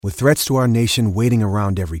With threats to our nation waiting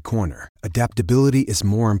around every corner, adaptability is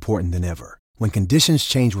more important than ever. When conditions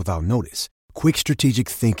change without notice, quick strategic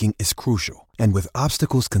thinking is crucial. And with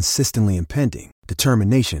obstacles consistently impending,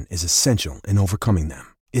 determination is essential in overcoming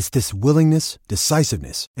them. It's this willingness,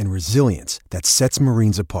 decisiveness, and resilience that sets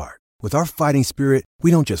Marines apart. With our fighting spirit, we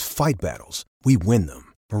don't just fight battles, we win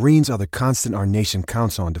them. Marines are the constant our nation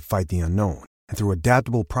counts on to fight the unknown. And through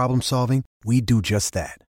adaptable problem solving, we do just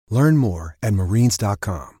that. Learn more at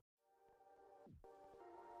marines.com.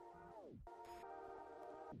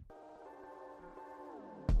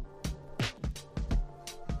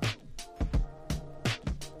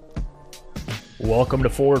 Welcome to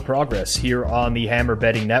Forward Progress here on the Hammer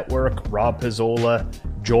Betting Network. Rob Pizzola,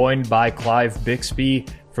 joined by Clive Bixby.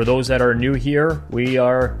 For those that are new here, we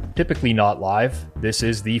are typically not live. This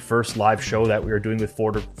is the first live show that we are doing with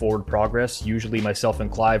Forward Progress. Usually myself and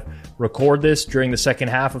Clive record this during the second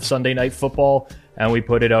half of Sunday Night Football, and we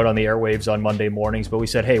put it out on the airwaves on Monday mornings. But we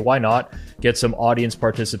said, hey, why not get some audience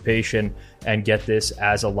participation and get this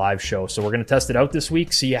as a live show? So we're going to test it out this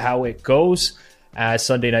week, see how it goes. As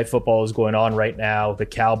Sunday Night Football is going on right now, the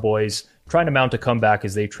Cowboys trying to mount a comeback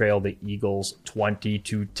as they trail the Eagles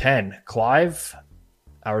 20-10. Clive,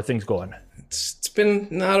 how are things going? It's been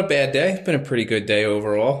not a bad day. It's been a pretty good day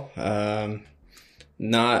overall. I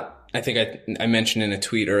think I mentioned in a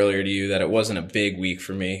tweet earlier to you that it wasn't a big week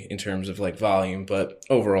for me in terms of like volume, but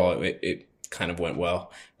overall it kind of went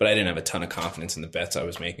well. But I didn't have a ton of confidence in the bets I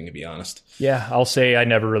was making, to be honest. Yeah, I'll say I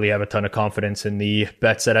never really have a ton of confidence in the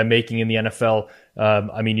bets that I'm making in the NFL.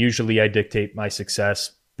 Usually I dictate my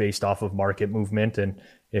success based off of market movement. And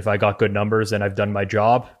if I got good numbers, then I've done my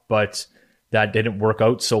job. But that didn't work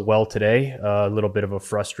out so well today. A little bit of a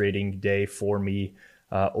frustrating day for me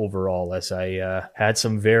overall, as I had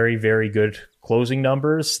some very, very good closing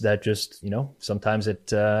numbers that just, sometimes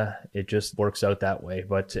it just works out that way.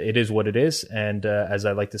 But it is what it is. And as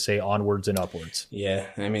I like to say, onwards and upwards. Yeah,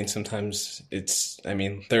 sometimes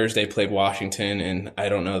Thursday played Washington, and I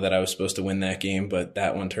don't know that I was supposed to win that game, but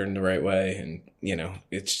that one turned the right way. And,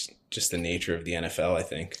 it's just the nature of the NFL, I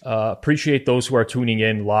think. Appreciate those who are tuning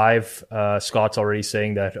in live. Scott's already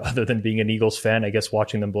saying that other than being an Eagles fan, I guess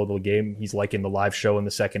watching them blow the game, he's liking the live show in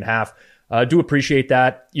the second half. Do appreciate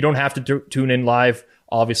that. You don't have to tune in live.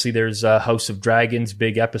 Obviously, there's House of Dragons,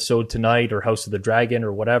 big episode tonight, or House of the Dragon,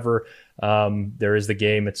 or whatever. There is the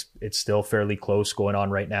game. It's still fairly close going on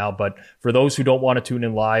right now. But for those who don't want to tune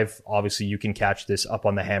in live, obviously you can catch this up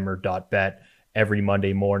on the hammer.bet every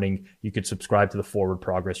Monday morning. You could subscribe to the Forward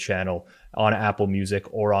Progress channel on Apple Music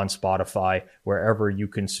or on Spotify, wherever you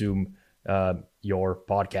consume your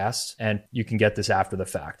podcasts, and you can get this after the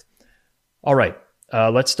fact. All right,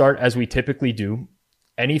 let's start as we typically do.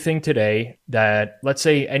 Anything today let's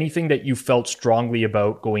say anything that you felt strongly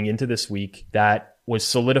about going into this week that was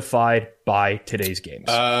solidified by today's games?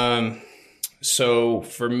 So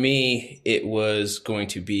for me, it was going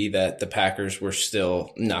to be that the Packers were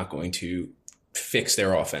still not going to fix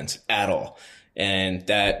their offense at all. And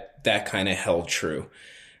that kind of held true.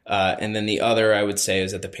 And then the other I would say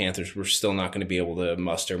is that the Panthers were still not going to be able to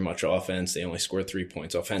muster much offense. They only scored 3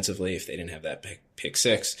 points offensively if they didn't have that pick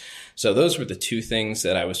six. So those were the two things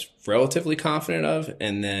that I was relatively confident of.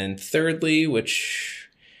 And then thirdly, which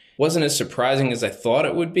wasn't as surprising as I thought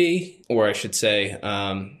it would be, or I should say,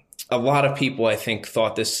 a lot of people, I think,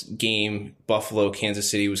 thought this game, Buffalo, Kansas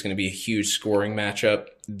City, was going to be a huge scoring matchup.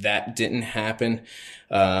 That didn't happen.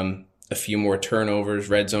 A few more turnovers,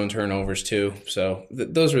 red zone turnovers too. So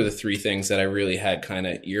those were the three things that I really had kind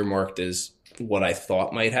of earmarked as what I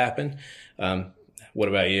thought might happen. What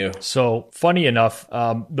about you? So funny enough,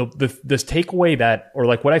 this takeaway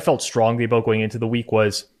what I felt strongly about going into the week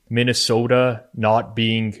was Minnesota not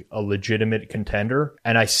being a legitimate contender.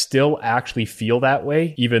 And I still actually feel that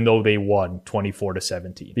way, even though they won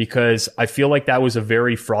 24-17, because I feel like that was a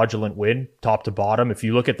very fraudulent win top to bottom. If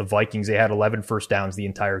you look at the Vikings, they had 11 first downs the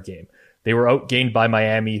entire game. They were outgained by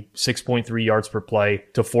Miami, 6.3 yards per play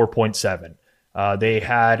to 4.7. They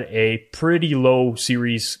had a pretty low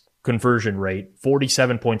series conversion rate,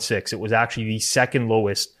 47.6. It was actually the second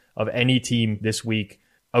lowest of any team this week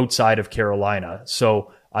outside of Carolina.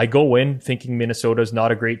 So I go in thinking Minnesota's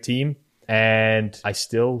not a great team, and I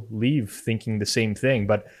still leave thinking the same thing.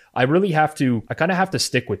 But I kind of have to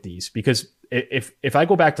stick with these, because if I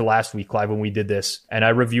go back to last week, Clive, when we did this, and I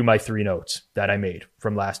review my 3 notes that I made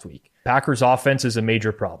from last week, Packers offense is a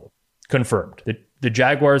major problem. Confirmed. The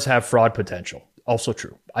Jaguars have fraud potential. Also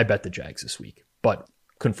true. I bet the Jags this week, but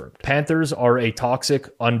confirmed. Panthers are a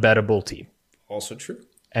toxic, unbettable team. Also true.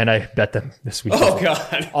 And I bet them this week. Oh,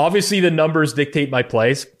 God. Obviously, the numbers dictate my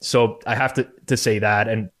plays, so I have to say that.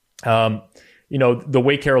 And the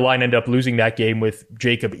way Carolina ended up losing that game with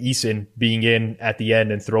Jacob Eason being in at the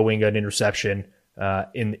end and throwing an interception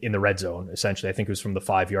in the red zone, essentially, I think it was from the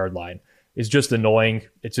 5-yard line, is just annoying.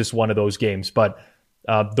 It's just one of those games. But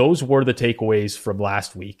those were the takeaways from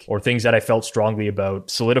last week, or things that I felt strongly about,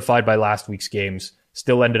 solidified by last week's games.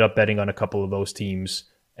 Still ended up betting on a couple of those teams,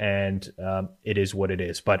 and it is what it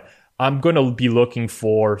is. But I'm going to be looking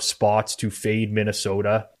for spots to fade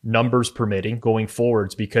Minnesota, numbers permitting, going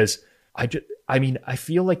forwards, because I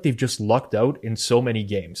feel like they've just lucked out in so many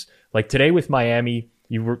games. Like today with Miami,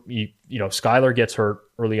 Skylar gets hurt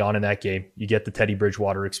early on in that game. You get the Teddy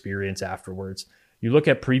Bridgewater experience afterwards. You look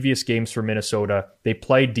at previous games for Minnesota, they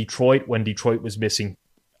played Detroit when Detroit was missing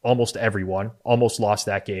almost everyone, almost lost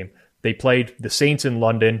that game. They played the Saints in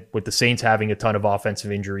London, with the Saints having a ton of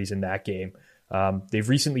offensive injuries in that game. They've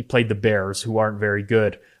recently played the Bears, who aren't very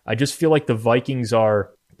good. I just feel like the Vikings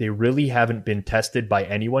they really haven't been tested by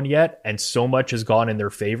anyone yet, and so much has gone in their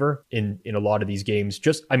favor in a lot of these games.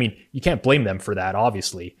 You can't blame them for that,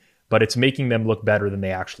 obviously, but it's making them look better than they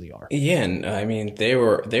actually are. Yeah, and they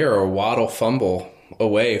were a Waddle fumble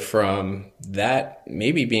away from that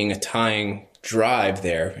maybe being a tying drive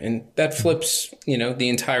there, and that flips the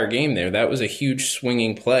entire game there. That was a huge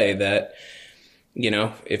swinging play that,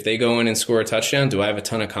 if they go in and score a touchdown, do I have a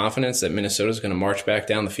ton of confidence that Minnesota's going to march back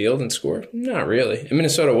down the field and score? Not really. And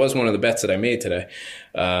Minnesota was one of the bets that I made today.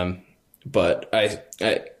 But I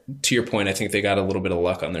to your point, I think they got a little bit of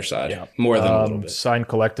luck on their side. Yeah. More than a little bit. Signed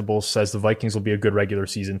Collectibles says the Vikings will be a good regular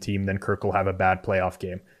season team, then Kirk will have a bad playoff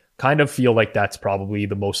game. Kind of feel like that's probably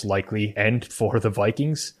the most likely end for the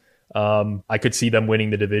Vikings. I could see them winning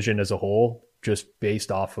the division as a whole, just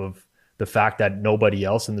based off of the fact that nobody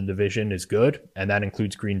else in the division is good, and that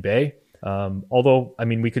includes Green Bay. Although,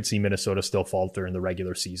 we could see Minnesota still falter in the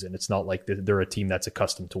regular season. It's not like they're a team that's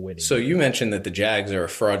accustomed to winning. So you mentioned that the Jags are a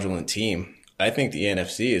fraudulent team. I think the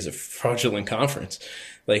NFC is a fraudulent conference.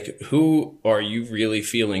 Like, who are you really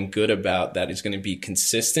feeling good about that is going to be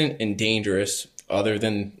consistent and dangerous, other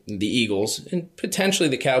than the Eagles and potentially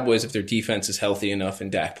the Cowboys if their defense is healthy enough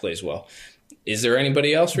and Dak plays well? Is there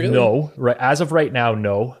anybody else really? No. As of right now,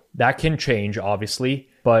 no. That can change, obviously,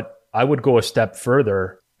 but I would go a step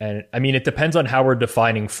further. And it depends on how we're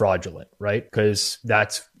defining fraudulent, right? Because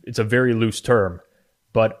it's a very loose term.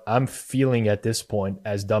 But I'm feeling at this point,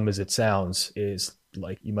 as dumb as it sounds, is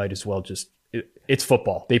like you might as well it's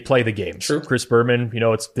football. They play the games. True. Chris Berman,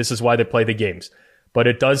 this is why they play the games. But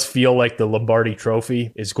it does feel like the Lombardi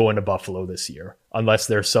Trophy is going to Buffalo this year, unless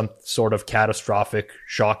there's some sort of catastrophic,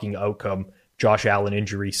 shocking outcome, Josh Allen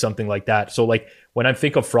injury, something like that. So like when I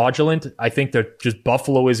think of fraudulent, I think that just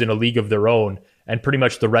Buffalo is in a league of their own, and pretty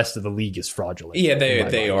much the rest of the league is fraudulent. Yeah,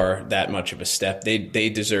 they are that much of a step. They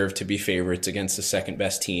deserve to be favorites against the second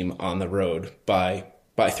best team on the road by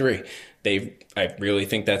 3. I really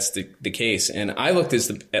think that's the case. And I looked at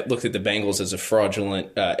the Bengals as a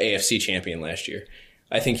fraudulent AFC champion last year.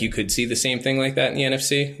 I think you could see the same thing like that in the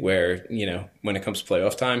NFC, where when it comes to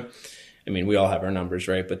playoff time, we all have our numbers,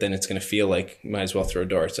 right? But then it's going to feel like you might as well throw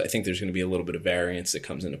darts. I think there's going to be a little bit of variance that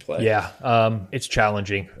comes into play. Yeah, it's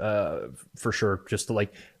challenging for sure. Just to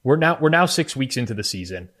we're now 6 weeks into the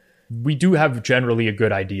season. We do have generally a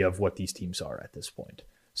good idea of what these teams are at this point.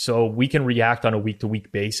 So we can react on a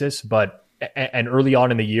week-to-week basis, and early on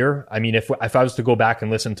in the year, if I was to go back and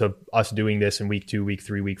listen to us doing this in week 2, week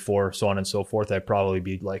 3, week 4, so on and so forth, I'd probably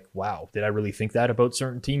be like, wow, did I really think that about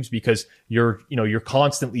certain teams? Because you're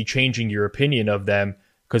constantly changing your opinion of them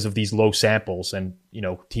because of these low samples and,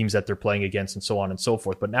 teams that they're playing against and so on and so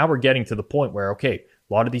forth. But now we're getting to the point where, okay,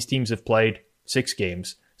 a lot of these teams have played 6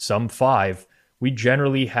 games, some 5. We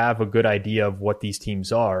generally have a good idea of what these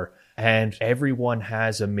teams are. And everyone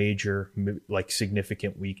has a major,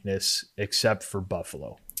 significant weakness except for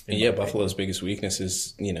Buffalo. Yeah, Buffalo's biggest weakness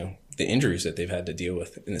is, the injuries that they've had to deal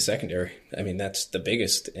with in the secondary. That's the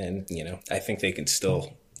biggest. And, I think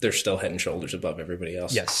they're still head and shoulders above everybody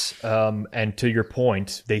else. Yes. And to your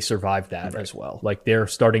point, they survived that as well. Like, they're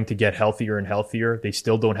starting to get healthier and healthier. They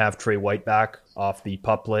still don't have Trey White back off the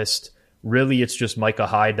PUP list. Really, it's just Micah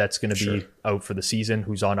Hyde that's going to be out for the season,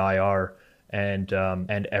 who's on IR. And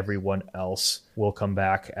everyone else will come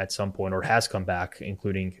back at some point, or has come back,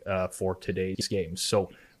 including for today's games. So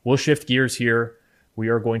we'll shift gears here. We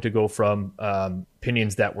are going to go from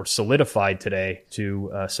opinions that were solidified today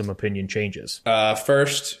to some opinion changes.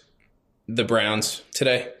 First, the Browns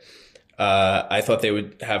today. I thought they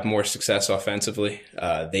would have more success offensively.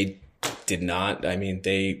 They did not. I mean,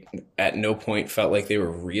 they at no point felt like they were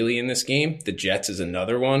really in this game. The Jets is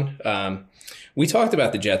another one. We talked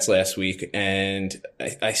about the Jets last week, and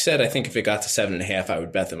I said I think if it got to 7.5, I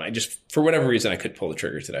would bet them. I just, for whatever reason, I couldn't pull the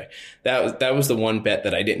trigger today. That was the one bet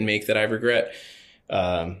that I didn't make that I regret.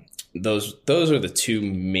 Those are the two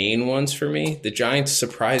main ones for me. The Giants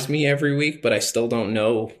surprise me every week, but I still don't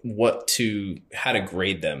know how to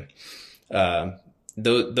grade them.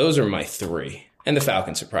 Those are my three, and the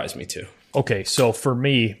Falcons surprised me too. Okay, so for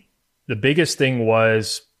me, the biggest thing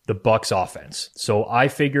was the Bucs offense. So I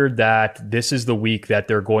figured that this is the week that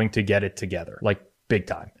they're going to get it together, like big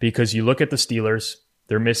time. Because you look at the Steelers,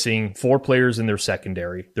 they're missing 4 players in their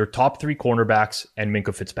secondary, their top 3 cornerbacks, and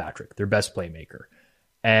Minkah Fitzpatrick, their best playmaker.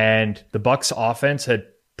 And the Bucs offense had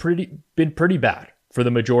been pretty bad for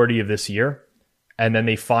the majority of this year. And then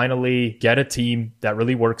they finally get a team that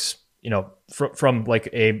really works, from like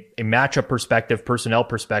a matchup perspective, personnel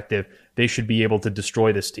perspective, they should be able to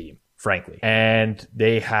destroy this team, frankly. And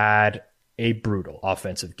they had a brutal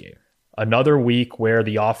offensive game. Another week where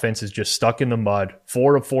the offense is just stuck in the mud,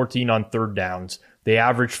 4 of 14 on third downs. They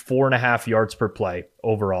averaged 4.5 yards per play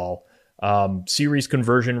overall. Series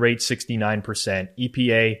conversion rate, 69%.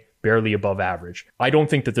 EPA, barely above average. I don't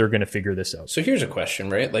think that they're going to figure this out. So here's a question,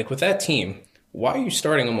 right? Like with that team, why are you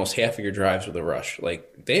starting almost half of your drives with a rush?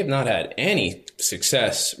 Like they have not had any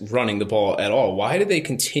success running the ball at all. Why do they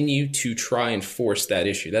continue to try and force that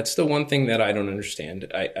issue? That's the one thing that I don't understand.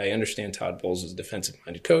 I understand Todd Bowles is a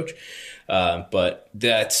defensive-minded coach, but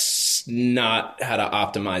that's not how to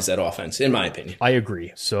optimize that offense, in my opinion. I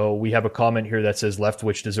agree. So we have a comment here that says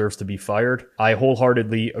Leftwich deserves to be fired. I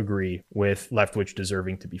wholeheartedly agree with Leftwich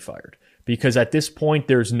deserving to be fired. Because at this point,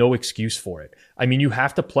 there's no excuse for it. I mean, you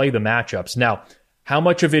have to play the matchups. Now, how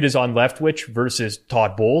much of it is on Leftwich versus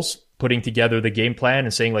Todd Bowles putting together the game plan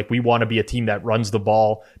and saying, like, we want to be a team that runs the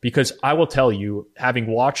ball? Because I will tell you, having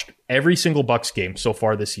watched every single Bucs game so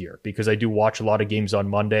far this year, because I do watch a lot of games on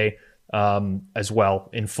Monday as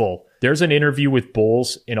well in full, there's an interview with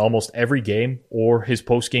Bowles in almost every game or his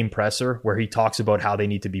post-game presser where he talks about how they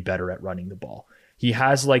need to be better at running the ball. He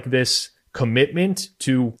has like this commitment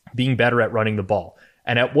to being better at running the ball.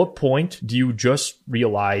 And at what point do you just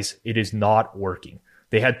realize it is not working?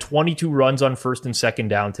 They had 22 runs on first and second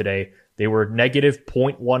down today. They were negative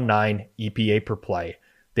 0.19 EPA per play.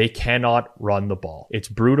 They cannot run the ball. It's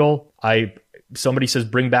brutal. Somebody says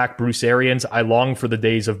bring back Bruce Arians. I long for the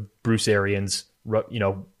days of Bruce Arians,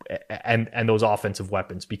 and those offensive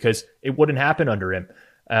weapons, because it wouldn't happen under him.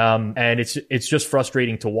 And it's just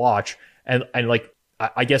frustrating to watch. And like,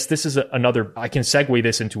 I guess this is I can segue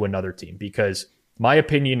this into another team, because my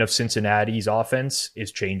opinion of Cincinnati's offense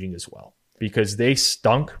is changing as well, because they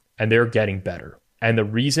stunk and they're getting better. And the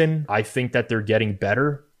reason I think that they're getting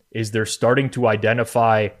better is they're starting to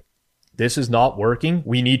identify this is not working.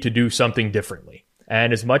 We need to do something differently.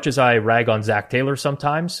 And as much as I rag on Zach Taylor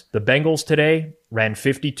sometimes, the Bengals today ran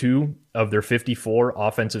 52 of their 54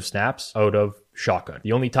 offensive snaps out of shotgun.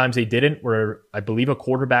 The only times they didn't were, I believe, a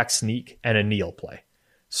quarterback sneak and a kneel play.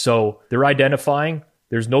 So they're identifying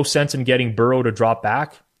there's no sense in getting Burrow to drop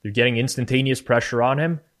back. They're getting instantaneous pressure on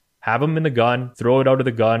him. Have him in the gun, throw it out of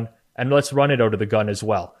the gun, and let's run it out of the gun as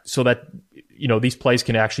well, so that these plays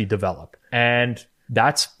can actually develop. And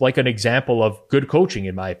that's like an example of good coaching,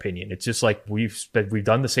 in my opinion. It's just like we've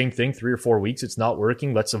done the same thing 3 or 4 weeks. It's not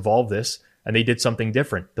working. Let's evolve this. And they did something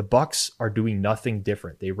different. The Bucs are doing nothing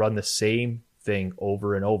different. They run the same thing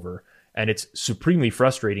over and over. And it's supremely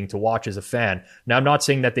frustrating to watch as a fan. Now, I'm not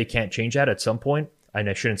saying that they can't change that at some point. And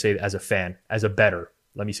I shouldn't say as a fan, as a bettor.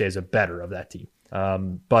 Let me say as a bettor of that team.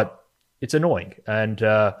 But it's annoying. And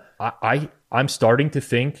I'm starting to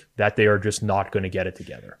think that they are just not going to get it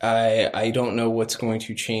together. I don't know what's going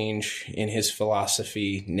to change in his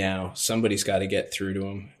philosophy now. Somebody's got to get through to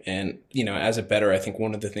him. And, as a bettor, I think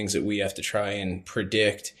one of the things that we have to try and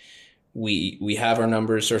predict, we have our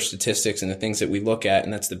numbers, our statistics, and the things that we look at,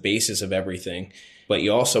 and that's the basis of everything. But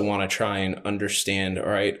you also want to try and understand, all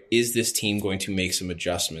right, is this team going to make some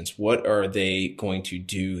adjustments? What are they going to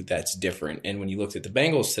do that's different? And when you looked at the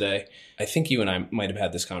Bengals today, I think you and I might have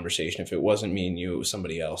had this conversation. If it wasn't me and you, it was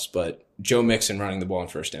somebody else. But Joe Mixon running the ball on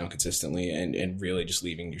first down consistently and really just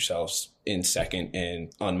leaving yourselves in second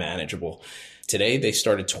and unmanageable. Today, they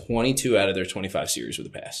started 22 out of their 25 series with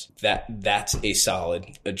a pass. That's a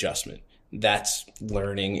solid adjustment. That's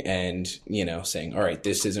learning and, saying, all right,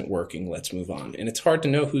 this isn't working. Let's move on. And it's hard to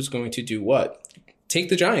know who's going to do what. Take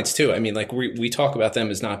the Giants, too. I mean, like we talk about them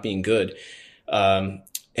as not being good. And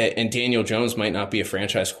Daniel Jones might not be a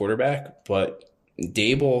franchise quarterback, but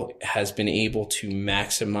Dable has been able to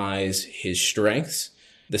maximize his strengths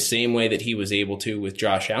the same way that he was able to with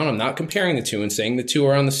Josh Allen. I'm not comparing the two and saying the two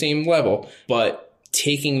are on the same level, but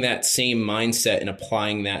taking that same mindset and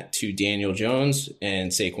applying that to Daniel Jones and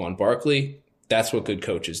Saquon Barkley, that's what good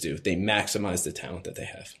coaches do. They maximize the talent that they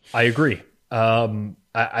have. I agree.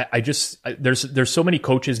 There's so many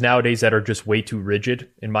coaches nowadays that are just way too rigid,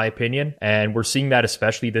 in my opinion. And we're seeing that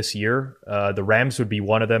especially this year. The Rams would be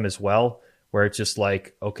one of them as well, where it's just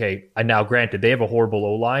like, okay, and now granted, they have a horrible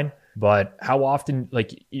O-line, but how often,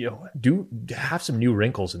 like, do have some new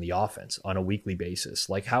wrinkles in the offense on a weekly basis?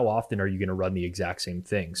 Like, how often are you going to run the exact same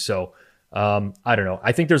thing? So, I don't know.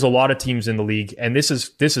 I think there's a lot of teams in the league, and this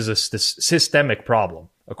is a systemic problem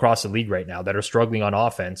across the league right now that are struggling on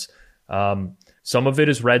offense. Some of it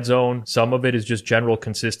is red zone. Some of it is just general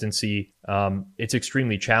consistency. It's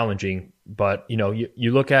extremely challenging, but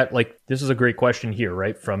you look at, like, this is a great question here,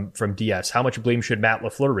 right? From DS, how much blame should Matt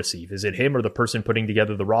LaFleur receive? Is it him or the person putting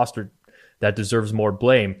together the roster that deserves more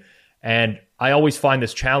blame? And I always find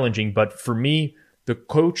this challenging, but for me, the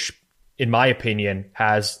coach, in my opinion,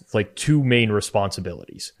 has like two main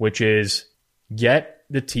responsibilities, which is get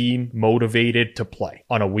the team motivated to play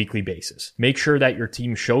on a weekly basis. Make sure that your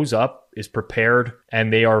team shows up, is prepared,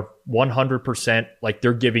 and they are 100% like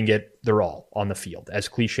they're giving it their all on the field, as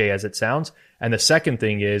cliche as it sounds. And the second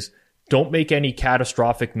thing is, don't make any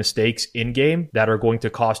catastrophic mistakes in game that are going to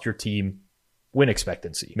cost your team win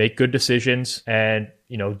expectancy. Make good decisions and,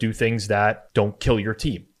 do things that don't kill your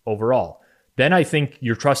team overall. Then I think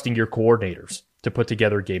you're trusting your coordinators to put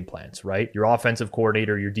together game plans, right? Your offensive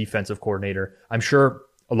coordinator, your defensive coordinator. I'm sure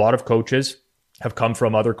a lot of coaches have come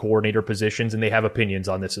from other coordinator positions and they have opinions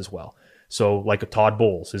on this as well. So like a Todd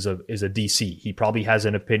Bowles is a DC. He probably has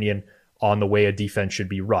an opinion on the way a defense should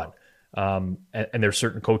be run. And there's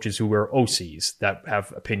certain coaches who are OCs that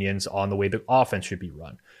have opinions on the way the offense should be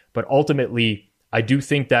run. But ultimately, I do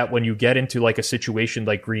think that when you get into like a situation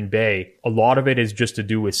like Green Bay, a lot of it is just to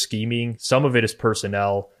do with scheming. Some of it is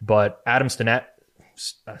personnel, but Adam Stenat,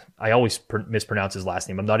 I always mispronounce his last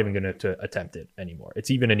name. I'm not even going to attempt it anymore.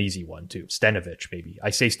 It's even an easy one too. Stenovich, maybe. I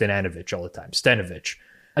say Stananovich all the time. Stenovich.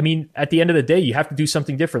 I mean, at the end of the day, you have to do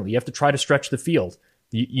something differently. You have to try to stretch the field.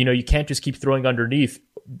 You can't just keep throwing underneath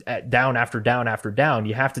down after down after down.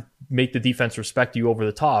 You have to make the defense respect you over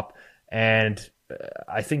the top. And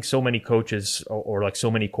I think so many coaches or like so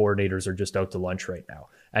many coordinators are just out to lunch right now.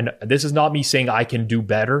 And this is not me saying I can do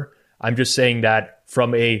better. I'm just saying that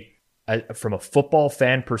from a football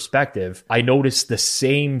fan perspective, I notice the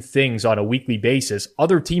same things on a weekly basis.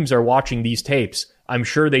 Other teams are watching these tapes. I'm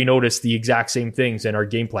sure they notice the exact same things and are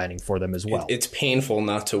game planning for them as well. It's painful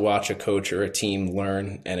not to watch a coach or a team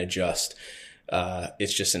learn and adjust.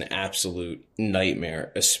 It's just an absolute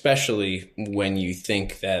nightmare, especially when you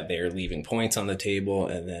think that they're leaving points on the table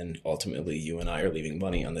and then ultimately you and I are leaving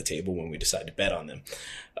money on the table when we decide to bet on them.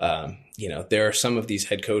 There are some of these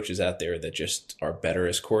head coaches out there that just are better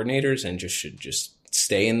as coordinators and just should just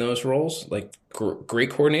stay in those roles. Like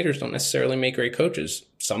great coordinators don't necessarily make great coaches.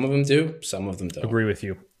 Some of them do, some of them don't. Agree with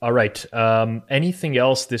you. All right. Anything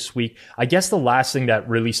else this week? I guess the last thing that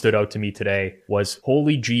really stood out to me today was,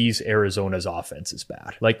 holy geez, Arizona's offense is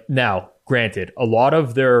bad. Like, now, granted, a lot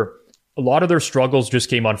of their struggles just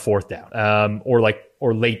came on fourth down,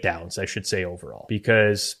 or late downs, I should say, overall,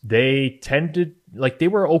 because they tended, like, they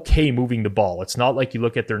were okay moving the ball. It's not like you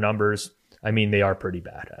look at their numbers. I mean, they are pretty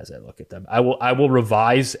bad as I look at them. I will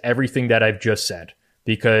revise everything that I've just said,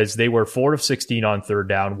 because they were 4 of 16 on third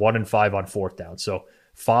down, 1 and 5 on fourth down. So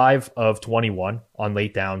 5 of 21 on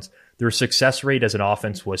late downs. Their success rate as an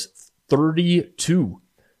offense was 32.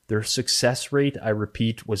 Their success rate, I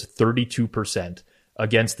repeat, was 32%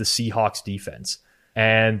 against the Seahawks defense.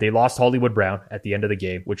 And they lost Hollywood Brown at the end of the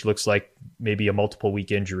game, which looks like maybe a multiple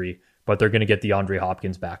week injury, but they're going to get DeAndre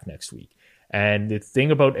Hopkins back next week. And the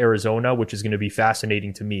thing about Arizona, which is going to be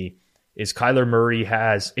fascinating to me, is Kyler Murray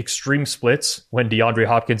has extreme splits when DeAndre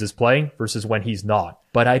Hopkins is playing versus when he's not.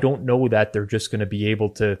 But I don't know that they're just going to be able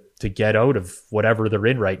to get out of whatever they're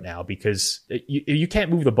in right now, because you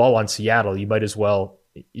can't move the ball on Seattle. You might as well,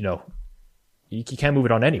 you can't move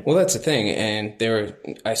it on anyone. Well, that's the thing. And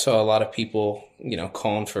I saw a lot of people,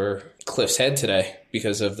 calling for Cliff's head today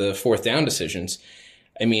because of the fourth down decisions.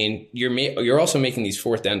 I mean, you're also making these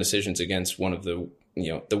fourth down decisions against one of the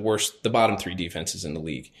bottom 3 defenses in the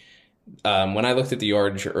league. When I looked at the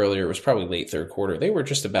yardage earlier, it was probably late third quarter. They were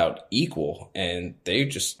just about equal, and they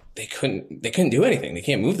couldn't do anything. They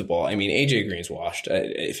can't move the ball. I mean, AJ Green's washed.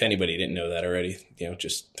 If anybody didn't know that already,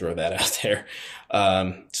 just throw that out there.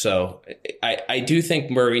 So I do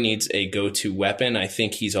think Murray needs a go-to weapon. I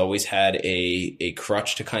think he's always had a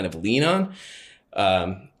crutch to kind of lean on.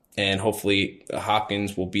 And hopefully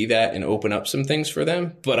Hopkins will be that and open up some things for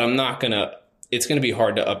them. But it's going to be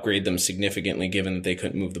hard to upgrade them significantly given that they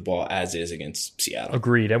couldn't move the ball as is against Seattle.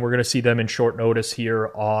 Agreed. And we're going to see them in short notice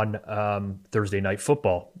here on Thursday Night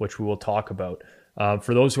Football, which we will talk about.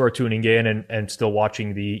 For those who are tuning in and still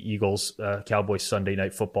watching the Eagles Cowboys Sunday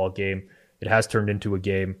Night Football game, it has turned into a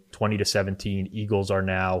game 20-17. Eagles are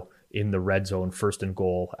now in the red zone, first and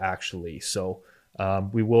goal, actually. So I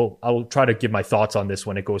will try to give my thoughts on this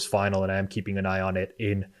when it goes final, and I am keeping an eye on it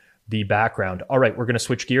in the background. All right, we're going to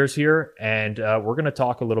switch gears here, and we're going to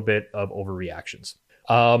talk a little bit of overreactions.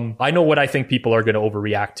 I know what I think people are going to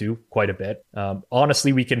overreact to quite a bit.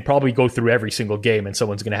 Honestly, we can probably go through every single game, and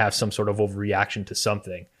someone's going to have some sort of overreaction to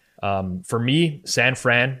something. For me, San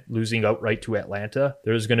Fran losing outright to Atlanta,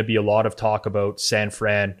 there's going to be a lot of talk about San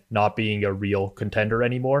Fran not being a real contender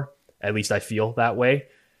anymore. At least I feel that way.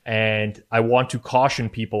 And I want to caution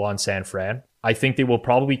people on San Fran. I think they will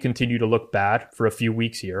probably continue to look bad for a few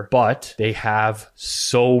weeks here, but they have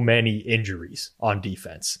so many injuries on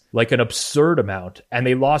defense, like an absurd amount. And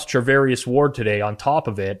they lost Charvarius Ward today on top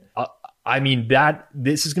of it.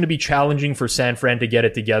 This is going to be challenging for San Fran to get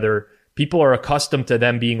it together. People are accustomed to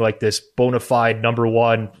them being like this bona fide number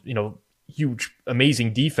one, huge,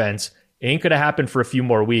 amazing defense. It ain't going to happen for a few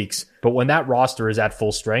more weeks. But when that roster is at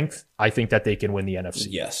full strength, I think that they can win the NFC.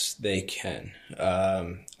 Yes, they can.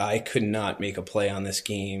 I could not make a play on this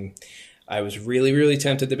game. I was really, really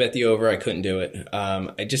tempted to bet the over. I couldn't do it.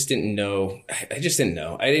 I just didn't know. I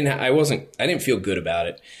didn't feel good about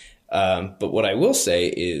it. But what I will say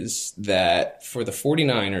is that for the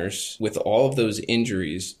 49ers, with all of those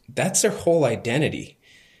injuries, that's their whole identity.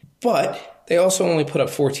 But they also only put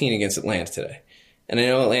up 14 against Atlanta today. And I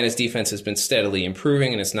know Atlanta's defense has been steadily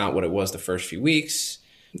improving, and it's not what it was the first few weeks.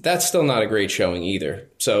 That's still not a great showing either.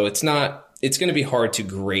 So it's going to be hard to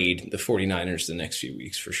grade the 49ers the next few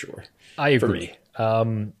weeks for sure. I agree.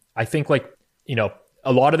 I think a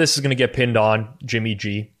lot of this is going to get pinned on Jimmy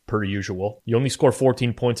G per usual. You only score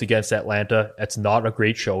 14 points against Atlanta. That's not a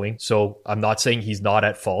great showing. So I'm not saying he's not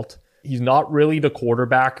at fault. He's not really the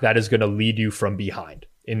quarterback that is going to lead you from behind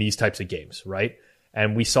in these types of games, right?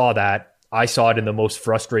 And we saw that. I saw it in the most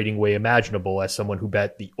frustrating way imaginable as someone who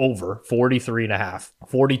bet the over 43.5,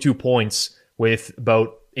 42 points with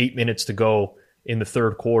about 8 minutes to go in the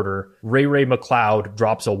third quarter. Ray McLeod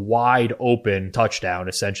drops a wide open touchdown,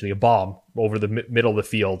 essentially a bomb over the middle of the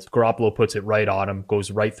field. Garoppolo puts it right on him, goes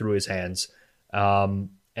right through his hands.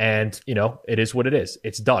 And, it is what it is.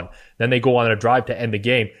 It's done. Then they go on a drive to end the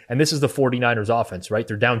game. And this is the 49ers offense, right?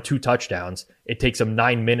 They're down 2 touchdowns. It takes them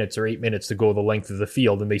 9 minutes or 8 minutes to go the length of the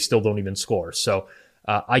field, and they still don't even score. So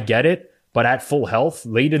I get it. But at full health,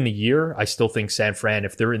 late in the year, I still think San Fran,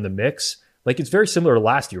 if they're in the mix, it's very similar to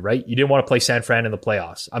last year, right? You didn't want to play San Fran in the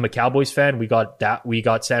playoffs. I'm a Cowboys fan. We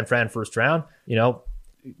got San Fran first round.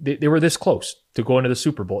 They were this close to going to the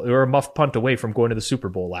Super Bowl. They were a muff punt away from going to the Super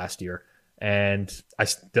Bowl last year. And I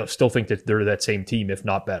still think that they're that same team, if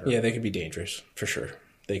not better. Yeah, they could be dangerous, for sure.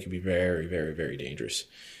 They could be very, very, very dangerous.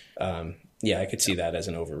 I could see that as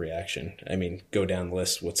an overreaction. I mean, go down the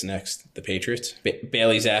list. What's next? The Patriots?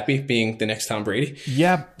 Bailey Zappi being the next Tom Brady?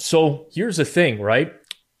 Yeah, so here's the thing, right?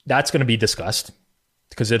 That's going to be discussed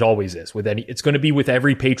because it always is. It's going to be with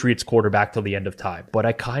every Patriots quarterback till the end of time. But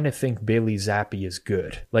I kind of think Bailey Zappi is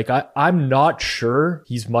good. I'm not sure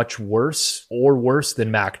he's much worse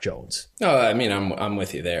than Mac Jones. No, I mean, I'm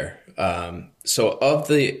with you there. So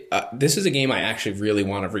this is a game I actually really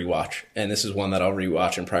want to rewatch. And this is one that I'll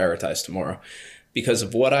rewatch and prioritize tomorrow. Because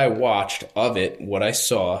of what I watched of it, what I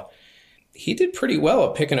saw, he did pretty well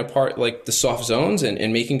at picking apart the soft zones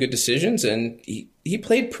and making good decisions. And he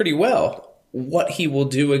played pretty well. What he will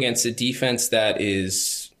do against a defense that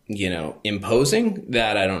is, imposing,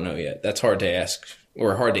 that I don't know yet. That's hard to ask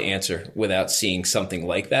or hard to answer without seeing something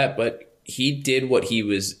like that. But he did what he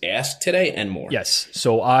was asked today and more. Yes.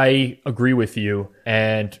 So I agree with you.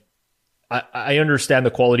 And I understand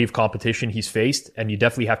the quality of competition he's faced, and you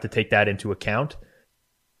definitely have to take that into account.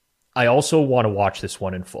 I also want to watch this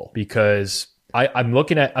one in full because I'm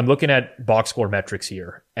looking at box score metrics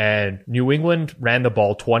here, and New England ran the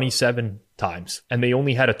ball 27 times, and they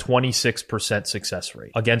only had a 26% success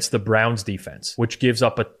rate against the Browns defense, which gives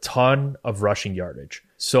up a ton of rushing yardage.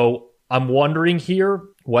 So I'm wondering here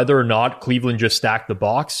whether or not Cleveland just stacked the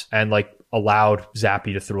box and allowed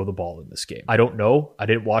Zappi to throw the ball in this game. I don't know. I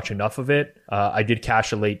didn't watch enough of it. I did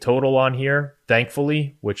cash a late total on here,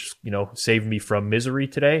 thankfully, which, saved me from misery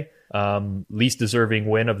today. Least deserving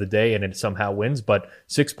win of the day, and it somehow wins. But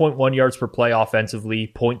 6.1 yards per play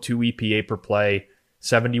offensively, 0.2 EPA per play.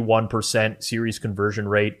 71% series conversion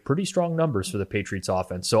rate. Pretty strong numbers for the Patriots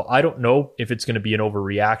offense. So I don't know if it's going to be an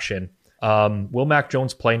overreaction. Will Mac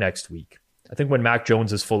Jones play next week? I think when Mac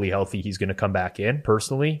Jones is fully healthy, he's going to come back in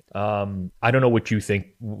personally. I don't know what you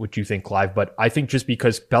think, Clive, but I think just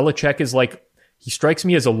because Belichick is like, he strikes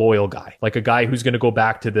me as a loyal guy, like a guy who's going to go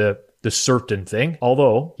back to the certain thing.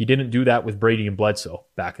 Although he didn't do that with Brady and Bledsoe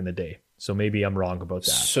back in the day. So maybe I'm wrong about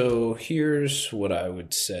that. So here's what I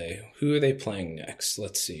would say. Who are they playing next?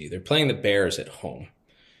 Let's see. They're playing the Bears at home.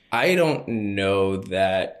 I don't know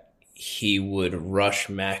that he would rush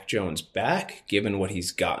Mac Jones back, given what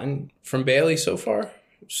he's gotten from Bailey so far.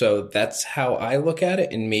 So that's how I look at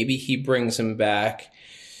it. And maybe he brings him back,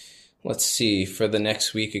 let's see, for the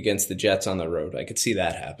next week against the Jets on the road. I could see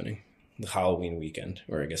that happening. The Halloween weekend,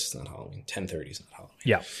 or I guess it's not Halloween. 10:30 is not Halloween.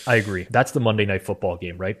 Yeah, I agree. That's the Monday Night Football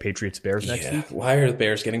game, right? Patriots-Bears next week. Why are the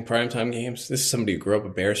Bears getting primetime games? This is somebody who grew up a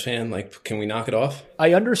Bears fan. Like, can we knock it off?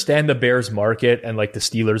 I understand the Bears market and like the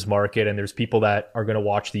Steelers market, and there's people that are going to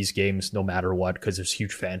watch these games no matter what because there's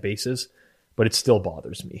huge fan bases, but it still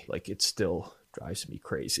bothers me. Like, it still drives me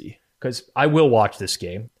crazy because I will watch this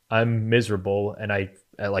game. I'm miserable, and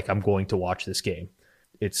I'm going to watch this game.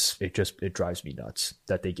 It drives me nuts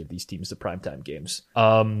that they give these teams the primetime games.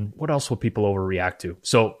 What else will people overreact to?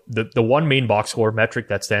 So the one main box score metric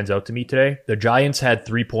that stands out to me today, the Giants had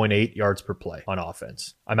 3.8 yards per play on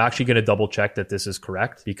offense. I'm actually going to double check that this is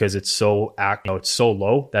correct because it's so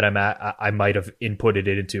low that I might have inputted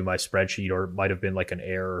it into my spreadsheet, or it might have been like an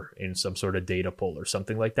error in some sort of data pull or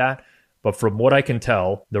something like that. But from what I can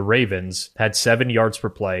tell, the Ravens had 7 yards per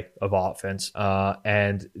play of offense,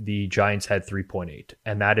 and the Giants had 3.8.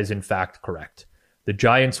 And that is, in fact, correct. The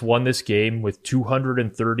Giants won this game with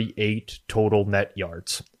 238 total net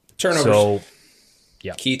yards. Turnovers. So,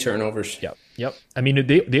 yeah. Key turnovers. Yep. I mean,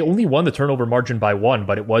 they only won the turnover margin by 1,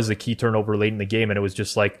 but it was a key turnover late in the game, and it was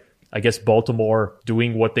just like, I guess Baltimore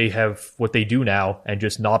doing what they do now and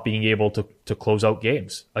just not being able to close out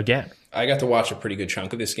games again. I got to watch a pretty good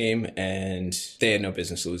chunk of this game, and they had no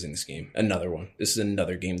business losing this game. Another one. This is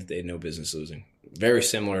another game that they had no business losing. Very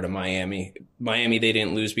similar to Miami. Miami, they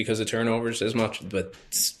didn't lose because of turnovers as much, but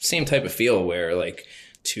same type of feel where like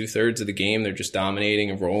 2/3 of the game, they're just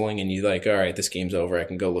dominating and rolling, and you're like, all right, this game's over. I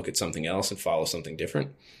can go look at something else and follow something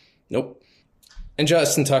different. Nope. And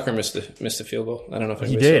Justin Tucker missed a field goal. I don't know if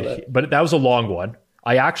anybody saw that. But that was a long one.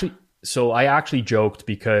 I actually joked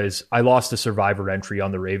because I lost a survivor entry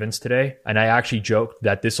on the Ravens today, and I actually joked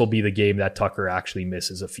that this will be the game that Tucker actually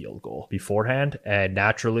misses a field goal beforehand, and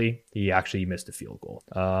naturally, he actually missed a field goal.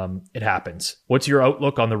 It happens. What's your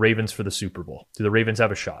outlook on the Ravens for the Super Bowl? Do the Ravens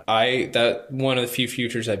have a shot? That one of the few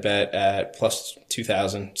futures I bet at plus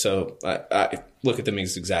 2,000, so I look at them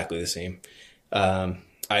as exactly the same.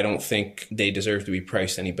 I don't think they deserve to be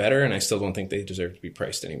priced any better, and I still don't think they deserve to be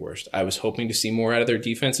priced any worse. I was hoping to see more out of their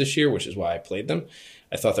defense this year, which is why I played them.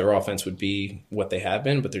 I thought their offense would be what they have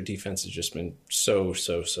been, but their defense has just been so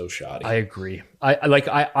shoddy. I agree.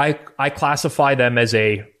 I classify them as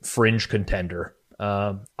a fringe contender.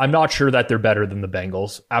 I'm not sure that they're better than the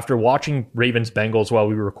Bengals. After watching Ravens-Bengals while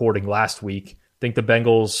we were recording last week, I think the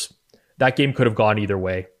Bengals, that game could have gone either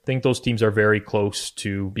way. I think those teams are very close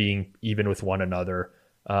to being even with one another.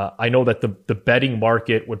 I know that the betting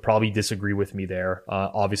market would probably disagree with me there.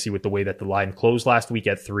 Obviously, with the way that the line closed last week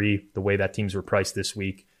at 3, the way that teams were priced this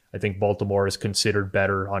week, I think Baltimore is considered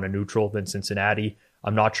better on a neutral than Cincinnati.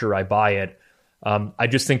 I'm not sure I buy it. I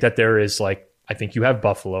just think that there is I think you have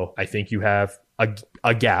Buffalo. I think you have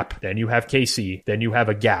a gap. Then you have KC. Then you have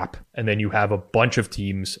a gap. And then you have a bunch of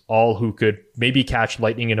teams, all who could maybe catch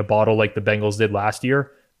lightning in a bottle like the Bengals did last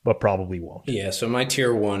year, but probably won't. Yeah, so my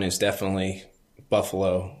tier 1 is definitely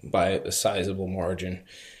Buffalo by a sizable margin,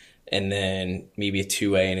 and then maybe a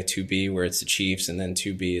 2A and a 2B where it's the Chiefs, and then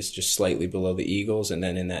 2B is just slightly below the Eagles, and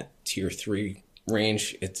then in that tier 3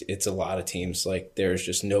 range, it's a lot of teams. Like, there's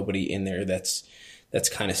just nobody in there that's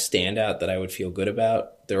kind of standout that I would feel good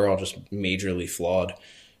about. They're all just majorly flawed.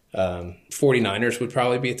 49ers would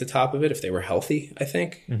probably be at the top of it if they were healthy, I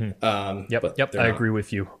think. Mm-hmm. Yep, I agree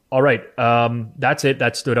with you. All right, that's it.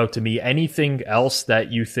 That stood out to me. Anything else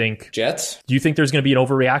that you think? Jets? Do you think there's going to be an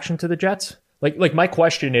overreaction to the Jets? Like my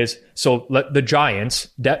question is, so the Giants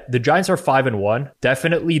are 5-1.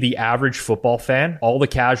 Definitely the average football fan, all the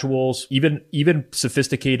casuals, even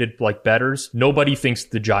sophisticated bettors, nobody thinks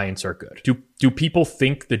the Giants are good. Do people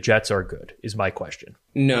think the Jets are good? Is my question.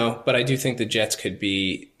 No, but I do think the Jets could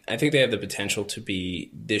be. I think they have the potential to be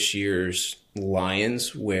this year's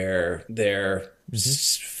Lions, where they're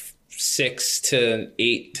 6 to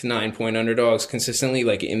 8 to 9 point underdogs consistently,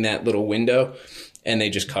 in that little window, and they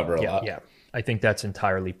just cover a lot. Yeah. I think that's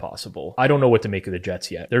entirely possible. I don't know what to make of the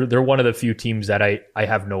Jets yet. They're one of the few teams that I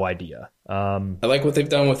have no idea. I like what they've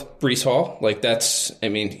done with Breece Hall. Like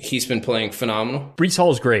he's been playing phenomenal. Breece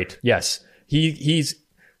Hall is great. Yes. He's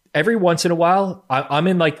every once in a while, I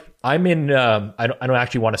don't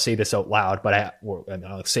actually want to say this out loud, but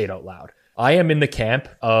I'll say it out loud. I am in the camp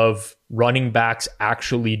of running backs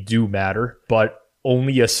actually do matter, but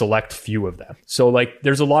only a select few of them. So like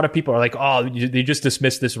there's a lot of people are like, oh, they just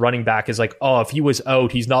dismiss this running back as like, oh, if he was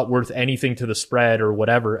out, he's not worth anything to the spread or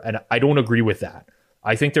whatever. And I don't agree with that.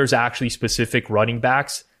 I think there's actually specific running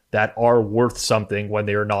backs that are worth something when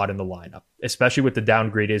they are not in the lineup, especially with the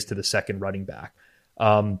downgrade is to the second running back.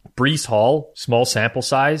 Breece Hall, small sample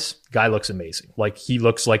size, guy looks amazing. Like he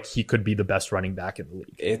looks like he could be the best running back in the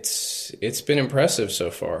league. It's been impressive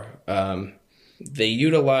so far. They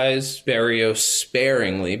utilize Berrios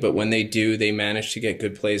sparingly, but when they do, they manage to get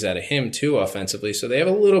good plays out of him too offensively. So they have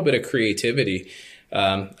a little bit of creativity.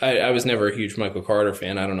 I was never a huge Michael Carter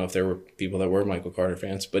fan. I don't know if there were people that were Michael Carter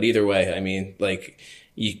fans, but either way, I mean, like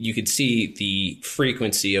you could see the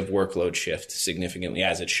frequency of workload shift significantly,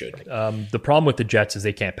 as it should. The problem with the Jets is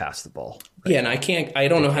they can't pass the ball. Right? Yeah, and I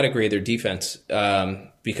don't know how to grade their defense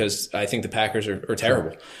because I think the Packers are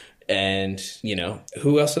terrible. And,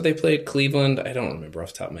 who else have they played? Cleveland? I don't remember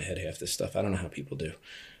off the top of my head half this stuff. I don't know how people do.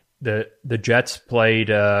 The Jets played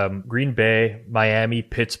Green Bay, Miami,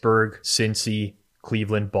 Pittsburgh, Cincy,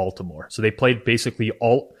 Cleveland, Baltimore. So they played basically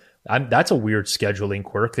all. That's a weird scheduling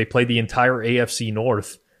quirk. They played the entire AFC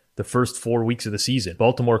North the first 4 weeks of the season.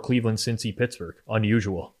 Baltimore, Cleveland, Cincy, Pittsburgh.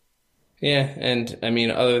 Unusual. Yeah, and I mean,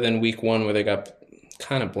 other than week one where they got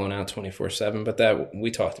kind of blown out 24-7, but that we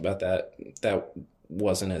talked about that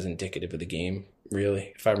wasn't as indicative of the game,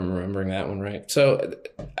 really, if I'm remembering that one right. So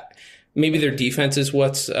maybe their defense is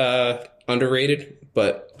what's underrated,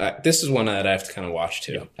 but this is one that I have to kind of watch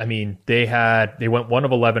too. I mean, they went 1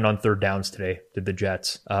 of 11 on third downs today, did the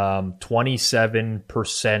Jets.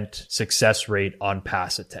 27% success rate on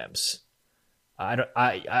pass attempts.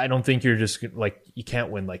 I don't think you're just like, you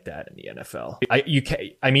can't win like that in the NFL.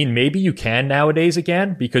 Maybe you can nowadays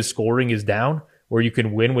again because scoring is down, where you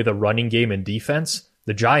can win with a running game and defense.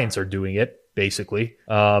 The Giants are doing it, basically.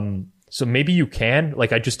 So maybe you can.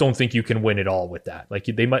 Like, I just don't think you can win it all with that. Like,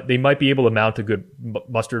 they might be able to mount a good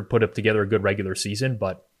muster, put up together a good regular season,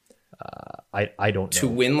 but I don't know. To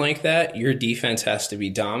win like that, your defense has to be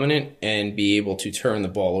dominant and be able to turn the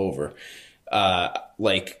ball over.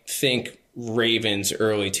 Think Ravens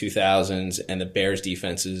early 2000s and the Bears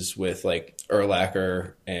defenses with like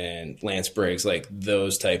Urlacher and Lance Briggs, like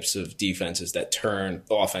those types of defenses that turn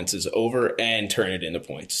offenses over and turn it into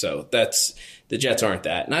points. So the Jets aren't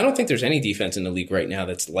that. And I don't think there's any defense in the league right now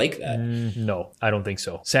that's like that. No, I don't think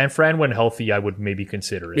so. San Fran, when healthy, I would maybe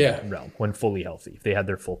consider it. Yeah. When fully healthy, if they had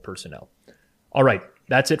their full personnel. All right,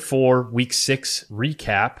 that's it for week 6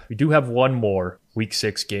 recap. We do have one more week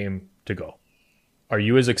 6 game to go. Are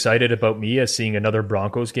you as excited about me as seeing another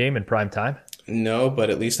Broncos game in prime time? No, but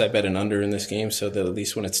at least I bet an under in this game so that at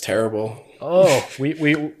least when it's terrible. Oh,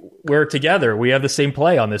 we're together. We have the same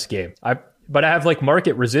play on this game. But I have like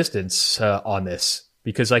market resistance on this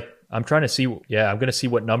because I'm trying to see. Yeah, I'm going to see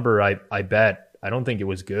what number I bet. I don't think it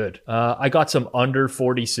was good. I got some under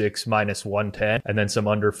 46 minus 110 and then some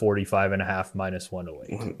under 45.5 minus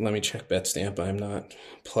 108. Let me check BetStamp. I'm not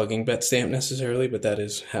plugging BetStamp necessarily, but that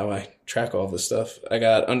is how I track all this stuff. I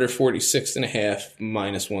got under 46.5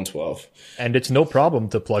 minus 112. And it's no problem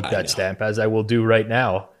to plug BetStamp, as I will do right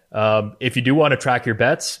now. If you do want to track your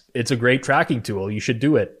bets, it's a great tracking tool. You should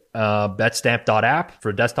do it. Betstamp.app for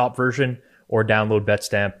a desktop version, or download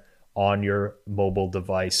BetStamp on your mobile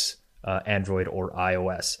device. Android or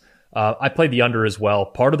iOS. I played the under as well.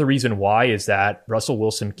 Part of the reason why is that Russell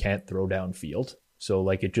Wilson can't throw downfield. So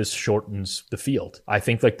like it just shortens the field. I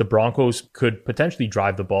think like the Broncos could potentially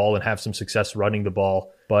drive the ball and have some success running the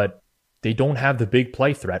ball, but they don't have the big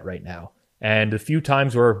play threat right now. And a few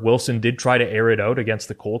times where Wilson did try to air it out against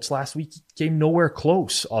the Colts last week, he came nowhere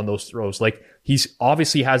close on those throws. Like he's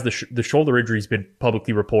obviously has the shoulder injury has been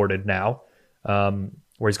publicly reported now.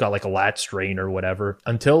 Where he's got like a lat strain or whatever.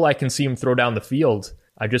 Until I can see him throw down the field,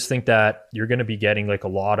 I just think that you're going to be getting like a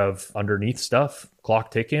lot of underneath stuff,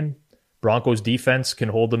 clock ticking. Broncos defense can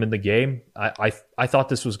hold them in the game. I thought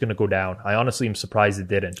this was going to go down. I honestly am surprised it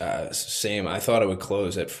didn't. Same. I thought it would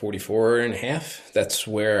close at 44.5. That's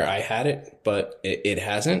where I had it, but it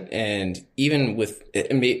hasn't. And even with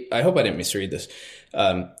it, I hope I didn't misread this.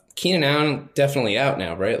 Keenan Allen definitely out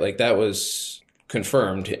now, right? Like that was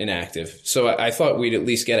confirmed inactive. So I thought we'd at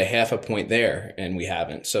least get a half a point there, and we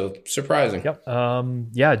haven't. So surprising. Yep.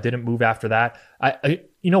 Yeah, it didn't move after that. I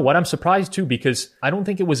you know what? I'm surprised too, because I don't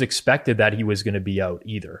think it was expected that he was going to be out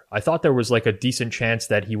either. I thought there was like a decent chance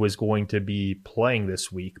that he was going to be playing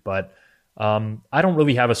this week, but I don't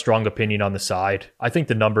really have a strong opinion on the side. I think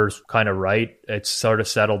the number's kind of right. It's sort of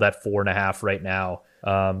settled at 4.5 right now.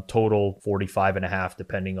 Total 45.5,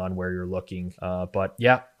 depending on where you're looking. But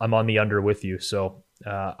yeah, I'm on the under with you. So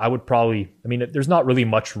I would probably, I mean, there's not really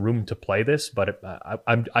much room to play this, but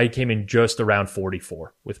I came in just around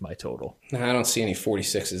 44 with my total. No, I don't see any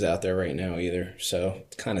 46s out there right now either. So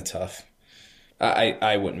it's kind of tough.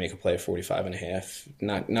 I wouldn't make a play of 45.5,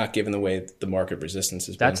 not given the way the market resistance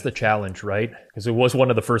has been. That's the challenge, right? Because it was one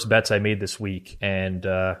of the first bets I made this week. And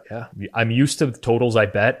yeah, I'm used to the totals I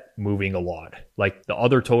bet moving a lot. Like the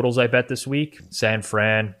other totals I bet this week, San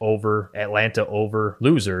Fran over, Atlanta over,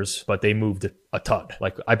 losers, but they moved a ton.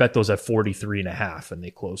 Like I bet those at 43.5 and they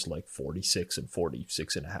closed like 46 and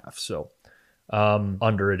 46.5. So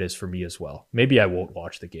under it is for me as well. Maybe I won't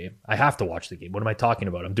watch the game. I have to watch the game. What am I talking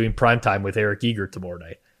about? I'm doing primetime with Eric Eager tomorrow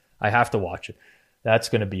night. I have to watch it. That's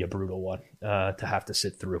going to be a brutal one to have to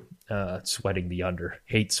sit through. Sweating the under.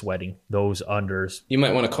 Hate sweating those unders. You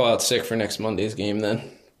might want to call out sick for next Monday's game then.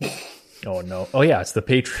 Oh, no. Oh, yeah. It's the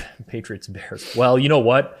Patriots Bears. Well, you know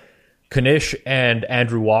what? Kanish and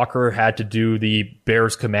Andrew Walker had to do the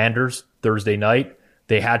Bears Commanders Thursday night.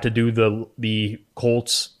 They had to do the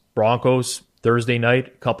Colts Broncos Thursday night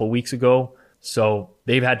a couple weeks ago. So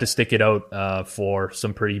they've had to stick it out for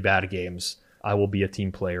some pretty bad games. I will be a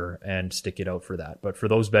team player and stick it out for that. But for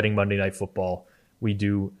those betting Monday Night Football, we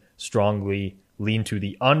do strongly lean to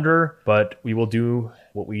the under, but we will do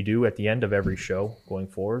what we do at the end of every show going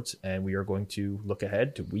forwards, and we are going to look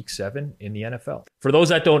ahead to Week 7 in the NFL. For those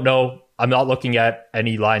that don't know, I'm not looking at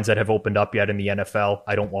any lines that have opened up yet in the NFL.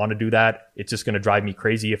 I don't want to do that. It's just going to drive me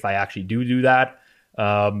crazy if I actually do that.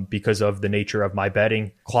 Because of the nature of my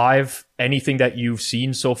betting. Clive, anything that you've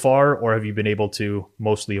seen so far, or have you been able to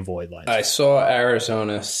mostly avoid lines? I saw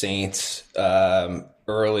Arizona Saints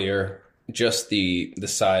earlier, just the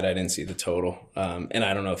side. I didn't see the total, and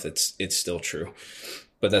I don't know if it's still true,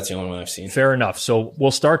 but that's the only one I've seen. Fair enough. So we'll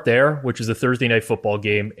start there, which is the Thursday night football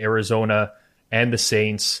game, Arizona and the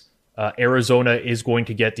Saints. Arizona is going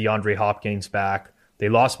to get DeAndre Hopkins back. They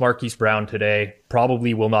lost Marquise Brown today.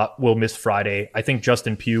 Probably will miss Friday. I think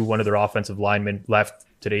Justin Pugh, one of their offensive linemen, left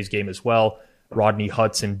today's game as well. Rodney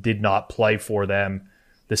Hudson did not play for them.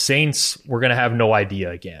 The Saints, we're going to have no idea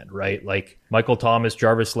again, right? Like Michael Thomas,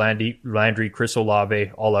 Jarvis Landry, Chris Olave,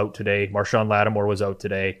 all out today. Marshawn Lattimore was out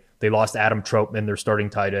today. They lost Adam Troutman, their starting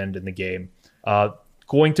tight end, in the game.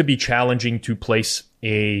 Going to be challenging to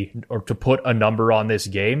to put a number on this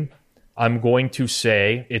game. I'm going to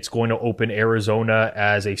say it's going to open Arizona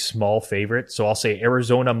as a small favorite. So I'll say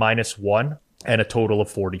Arizona -1 and a total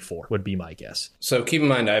of 44 would be my guess. So keep in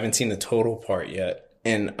mind, I haven't seen the total part yet.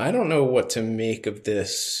 And I don't know what to make of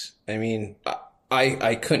this. I mean,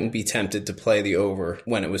 I couldn't be tempted to play the over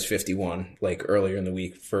when it was 51, like earlier in the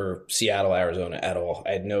week for Seattle, Arizona at all.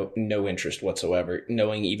 I had no interest whatsoever,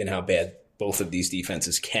 knowing even how bad both of these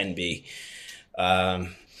defenses can be.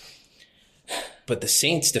 But the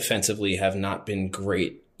Saints defensively have not been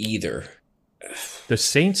great either. The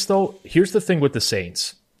Saints, though, here's the thing with the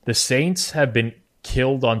Saints. The Saints have been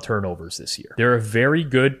killed on turnovers this year. They're a very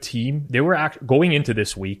good team. They were going into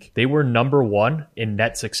this week, they were number 1 in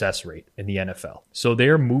net success rate in the NFL. So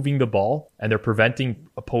they're moving the ball and they're preventing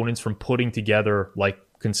opponents from putting together like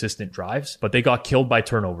consistent drives. But they got killed by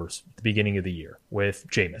turnovers at the beginning of the year with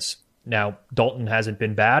Jameis. Now, Dalton hasn't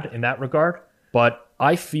been bad in that regard, but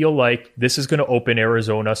I feel like this is going to open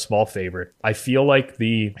Arizona small favorite. I feel like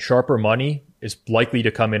the sharper money is likely to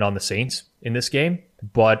come in on the Saints in this game,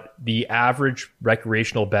 but the average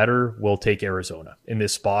recreational bettor will take Arizona in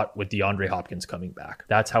this spot with DeAndre Hopkins coming back.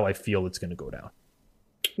 That's how I feel it's going to go down.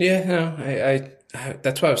 Yeah, no, I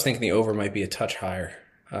that's why I was thinking the over might be a touch higher.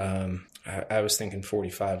 I was thinking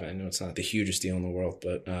 45. I know it's not the hugest deal in the world,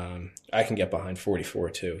 but I can get behind 44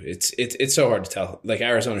 too. It's so hard to tell. Like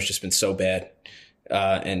Arizona's just been so bad.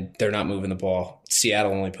 And they're not moving the ball.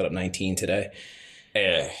 Seattle only put up 19 today.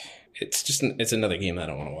 It's another game I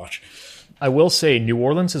don't want to watch. I will say New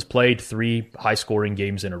Orleans has played 3 high-scoring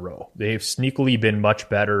games in a row. They've sneakily been much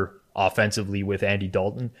better offensively with Andy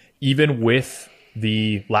Dalton, even with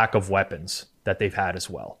the lack of weapons that they've had as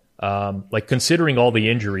well. Like considering all the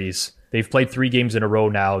injuries, they've played 3 games in a row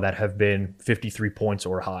now that have been 53 points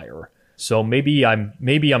or higher. So maybe I'm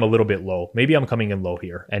a little bit low. Maybe I'm coming in low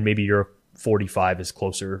here, and maybe you're 45 is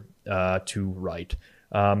closer to right.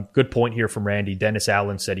 Good point here from Randy. Dennis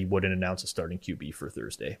Allen said he wouldn't announce a starting QB for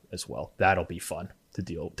Thursday as well. That'll be fun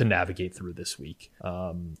to navigate through this week.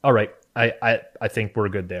 All right. I think we're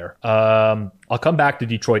good there. I'll come back to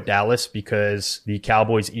Detroit Dallas because the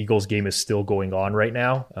Cowboys Eagles game is still going on right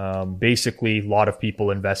now. Basically, a lot of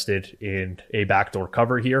people invested in a backdoor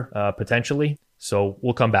cover here, potentially. So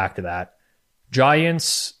we'll come back to that.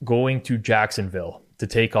 Giants going to Jacksonville to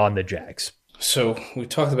take on the Jags. So we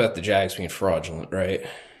talked about the Jags being fraudulent, right?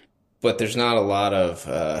 But there's not a lot of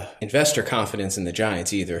investor confidence in the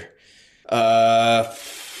Giants either. How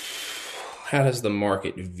does the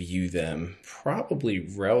market view them? Probably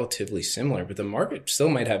relatively similar, but the market still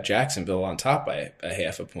might have Jacksonville on top by a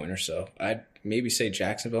half a point or so. I'd maybe say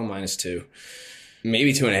Jacksonville -2,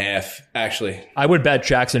 maybe 2.5, actually. I would bet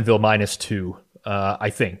Jacksonville -2, I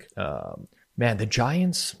think. Man, the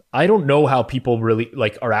Giants, I don't know how people really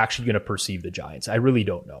are actually going to perceive the Giants. I really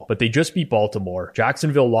don't know. But they just beat Baltimore.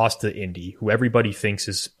 Jacksonville lost to Indy, who everybody thinks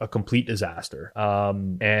is a complete disaster.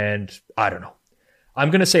 And I don't know.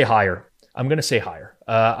 I'm going to say higher. I'm going to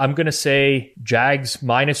say Jags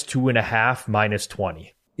 -2.5,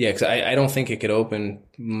 -20. Yeah, because I don't think it could open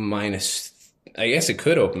minus. I guess it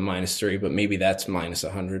could open -3, but maybe that's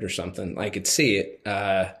 -100 or something. I could see it.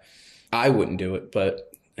 I wouldn't do it, but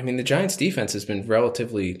I mean, the Giants' defense has been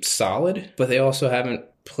relatively solid, but they also haven't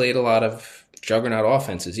played a lot of juggernaut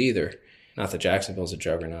offenses either. Not that Jacksonville's a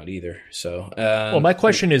juggernaut either. So, well, my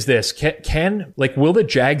question is this: will the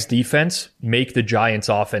Jags' defense make the Giants'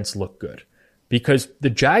 offense look good? Because the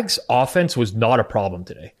Jags' offense was not a problem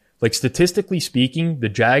today. Statistically speaking, the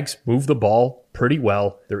Jags moved the ball pretty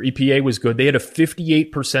well. Their EPA was good. They had a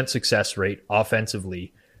 58% success rate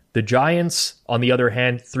offensively. The Giants, on the other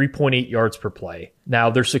hand, 3.8 yards per play. Now,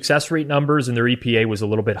 their success rate numbers and their EPA was a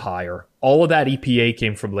little bit higher. All of that EPA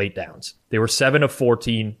came from late downs. They were 7 of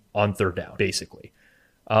 14 on third down, basically.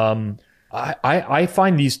 I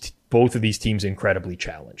find both of these teams incredibly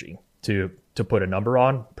challenging to put a number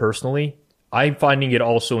on, personally. I'm finding it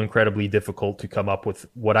also incredibly difficult to come up with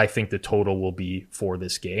what I think the total will be for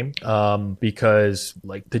this game. Because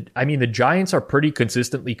the Giants are pretty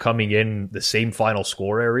consistently coming in the same final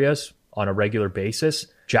score areas on a regular basis.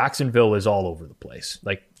 Jacksonville is all over the place.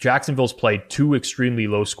 Jacksonville's played 2 extremely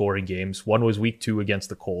low scoring games. One was week 2 against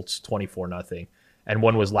the Colts, 24-0. And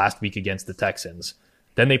one was last week against the Texans.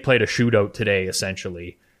 Then they played a shootout today,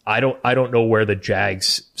 essentially. I don't know where the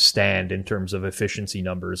Jags stand in terms of efficiency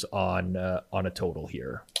numbers on a total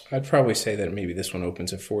here. I'd probably say that maybe this one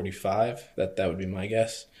opens at 45. That would be my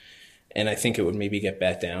guess. And I think it would maybe get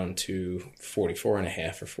back down to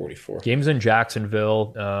 44.5 or 44. Games in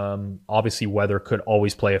Jacksonville, obviously weather could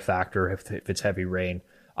always play a factor if it's heavy rain.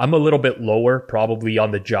 I'm a little bit lower probably on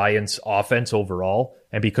the Giants offense overall,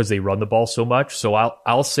 and because they run the ball so much. So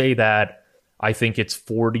I'll say that I think it's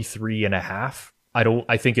 43.5.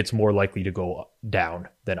 I think it's more likely to go down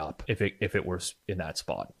than up if it was in that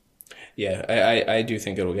spot. Yeah, I do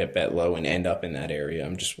think it'll get bet low and end up in that area.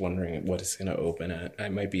 I'm just wondering what it's going to open at. I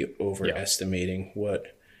might be overestimating what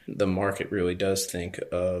the market really does think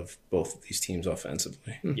of both of these teams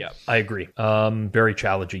offensively. Yeah, I agree. Very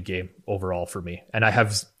challenging game overall for me. And I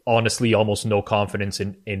have honestly almost no confidence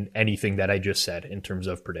in anything that I just said in terms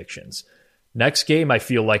of predictions. Next game, I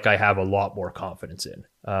feel like I have a lot more confidence in.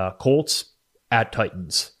 Colts at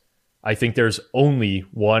Titans. I think there's only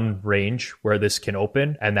one range where this can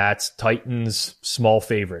open, and that's Titans small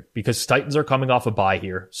favorite, because Titans are coming off a bye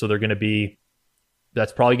here. So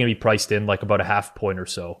that's probably going to be priced in about a half point or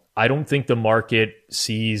so. I don't think the market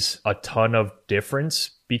sees a ton of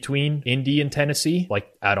difference between Indy and Tennessee,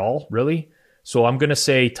 at all, really. So I'm going to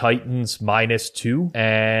say Titans -2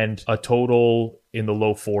 and a total in the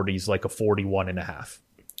low 40s, a 41.5.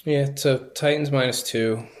 Yeah, so Titans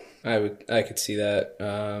 -2. I could see that,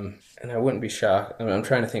 and I wouldn't be shocked. I'm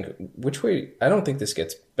trying to think which way. I don't think this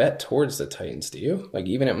gets bet towards the Titans. Do you?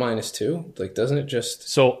 Even at -2, doesn't it just?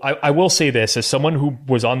 So I will say this, as someone who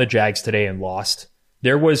was on the Jags today and lost,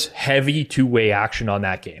 there was heavy two-way action on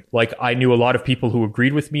that game. I knew a lot of people who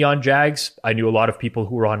agreed with me on Jags. I knew a lot of people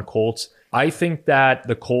who were on Colts. I think that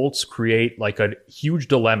the Colts create a huge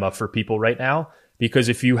dilemma for people right now, because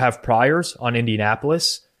if you have priors on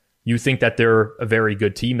Indianapolis, you think that they're a very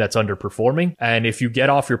good team that's underperforming. And if you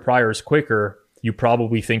get off your priors quicker, you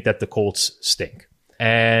probably think that the Colts stink.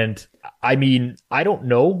 And I mean, I don't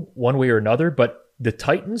know one way or another, but the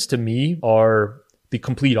Titans to me are the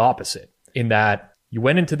complete opposite in that you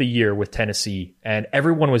went into the year with Tennessee and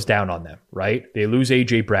everyone was down on them, right? They lose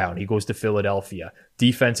A.J. Brown. He goes to Philadelphia.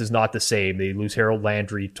 Defense is not the same. They lose Harold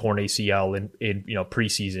Landry, torn ACL in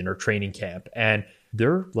preseason or training camp. And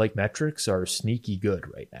their metrics are sneaky good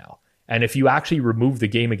right now. And if you actually remove the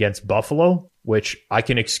game against Buffalo, which I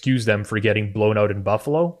can excuse them for getting blown out in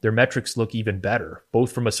Buffalo, their metrics look even better,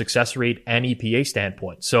 both from a success rate and EPA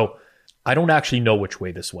standpoint. So I don't actually know which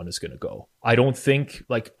way this one is going to go. I don't think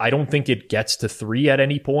it gets to 3 at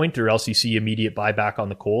any point, or else you see immediate buyback on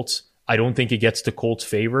the Colts. I don't think it gets to Colts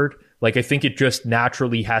favored. Like, I think it just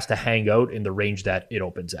naturally has to hang out in the range that it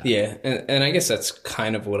opens at. Yeah, and I guess that's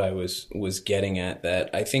kind of what I was getting at, that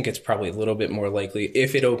I think it's probably a little bit more likely,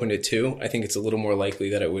 if it opened at 2, I think it's a little more likely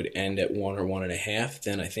that it would end at 1 or 1.5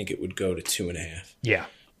 than I think it would go to 2.5. Yeah.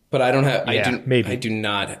 But I don't have, maybe. I do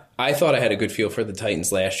not, I thought I had a good feel for the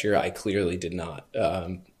Titans last year. I clearly did not,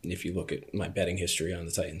 if you look at my betting history on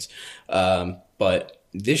the Titans. But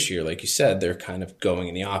this year, like you said, they're kind of going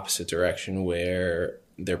in the opposite direction, where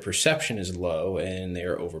their perception is low and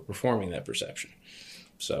they're overperforming that perception.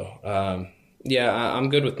 So, I'm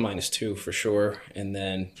good with -2 for sure. And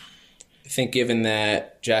then I think, given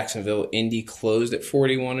that Jacksonville Indy closed at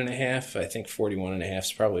 41.5, I think 41.5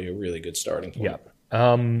 is probably a really good starting point. Yeah.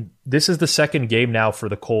 This is the second game now for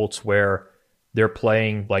the Colts where they're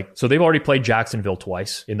playing, so they've already played Jacksonville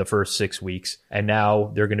twice in the first 6 weeks, and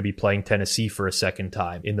now they're going to be playing Tennessee for a second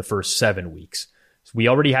time in the first 7 weeks. So we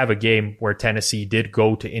already have a game where Tennessee did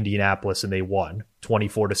go to Indianapolis and they won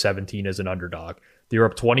 24-17 as an underdog. They were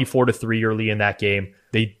up 24-3 early in that game.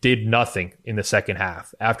 They did nothing in the second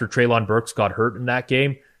half. After Treylon Burks got hurt in that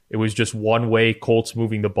game, it was just one way, Colts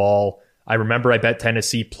moving the ball. I remember I bet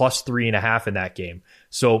Tennessee plus 3.5 in that game.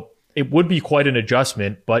 So it would be quite an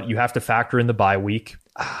adjustment, but you have to factor in the bye week.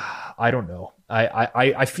 I don't know.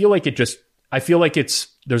 I feel like there's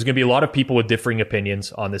going to be a lot of people with differing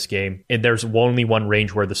opinions on this game, and there's only one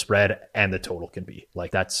range where the spread and the total can be.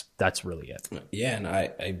 Like, that's really it. Yeah, and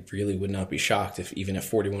I really would not be shocked if, even at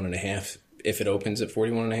 41.5, if it opens at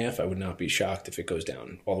 41.5, I would not be shocked if it goes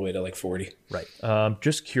down all the way to 40. Right.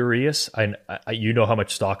 Just curious. I you know how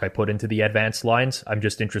much stock I put into the advanced lines. I'm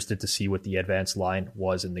just interested to see what the advanced line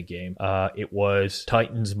was in the game. It was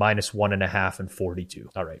Titans -1.5 and 42.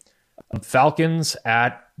 All right. Falcons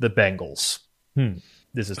at the Bengals.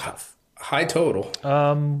 This is tough. High total.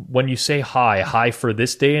 When you say high for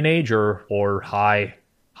this day and age, or high?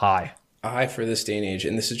 High for this day and age,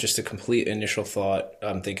 and this is just a complete initial thought.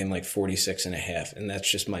 I'm thinking 46.5, and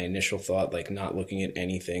that's just my initial thought. Not looking at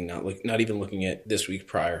anything, not even looking at this week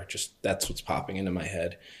prior. Just that's what's popping into my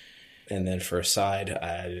head. And then for a side,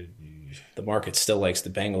 the market still likes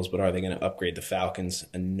the Bengals, but are they going to upgrade the Falcons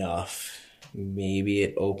enough? Maybe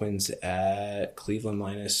it opens at Cleveland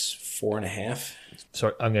 -4.5.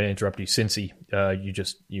 Sorry, I'm going to interrupt you. Cincy,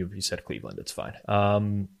 you said Cleveland. It's fine.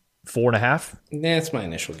 4.5? That's my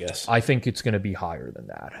initial guess. I think it's going to be higher than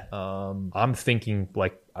that. I'm thinking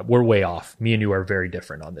we're way off. Me and you are very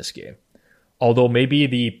different on this game. Although maybe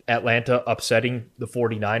the Atlanta upsetting the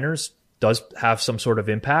 49ers does have some sort of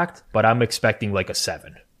impact, but I'm expecting a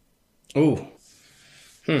 7. Ooh.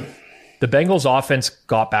 The Bengals offense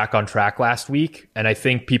got back on track last week, and I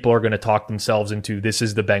think people are going to talk themselves into this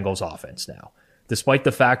is the Bengals offense now. Despite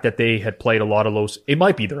the fact that they had played a lot of lows, it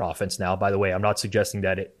might be their offense now, by the way. I'm not suggesting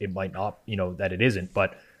that it might not, that it isn't.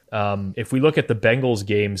 But if we look at the Bengals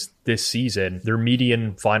games this season, their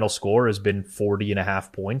median final score has been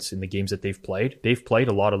 40.5 points in the games that they've played. They've played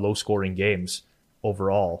a lot of low-scoring games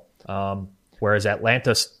overall. Whereas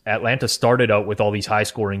Atlanta started out with all these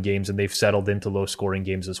high-scoring games, and they've settled into low-scoring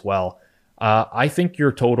games as well. I think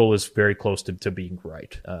your total is very close to being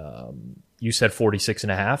right. You said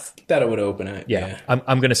 46.5? That it would open at. Yeah.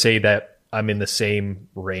 I'm going to say that I'm in the same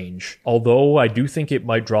range. Although I do think it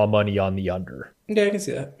might draw money on the under. Yeah, I can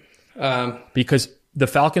see that. Because the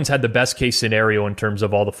Falcons had the best case scenario in terms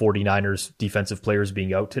of all the 49ers defensive players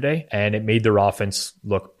being out today, and it made their offense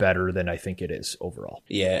look better than I think it is overall.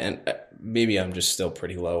 Yeah, and maybe I'm just still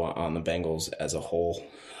pretty low on the Bengals as a whole.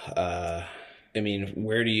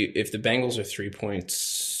 If the Bengals are 3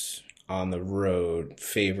 points on the road,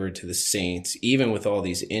 favored to the Saints, even with all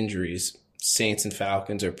these injuries, Saints and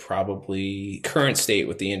Falcons are probably, current state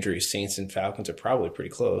with the injuries, Saints and Falcons are probably pretty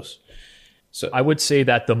close. So I would say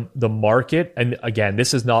that the market, and again,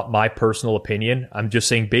 this is not my personal opinion, I'm just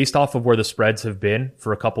saying based off of where the spreads have been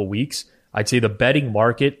for a couple weeks, I'd say the betting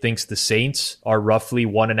market thinks the Saints are roughly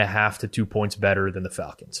 1.5 to 2 points better than the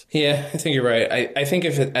Falcons. Yeah, I think you're right. I think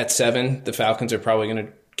if at 7, the Falcons are probably going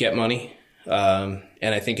to get money.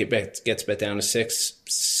 And I think it gets bet down to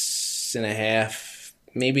 6.5.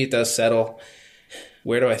 Maybe it does settle.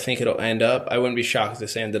 Where do I think it'll end up? I wouldn't be shocked if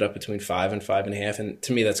this ended up between 5 and 5.5. And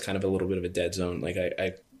to me, that's kind of a little bit of a dead zone.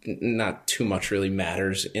 Not too much really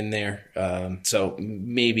matters in there. So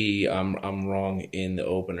maybe I'm wrong in the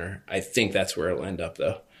opener. I think that's where it'll end up,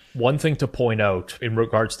 though. One thing to point out in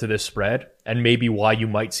regards to this spread, and maybe why you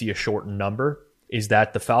might see a shortened number, is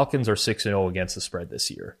that the Falcons are 6-0 against the spread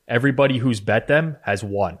this year. Everybody who's bet them has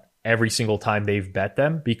won every single time they've bet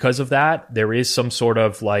them. Because of that, there is some sort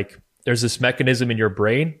of like, there's this mechanism in your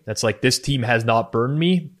brain that's like, this team has not burned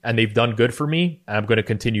me and they've done good for me, and I'm going to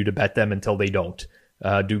continue to bet them until they don't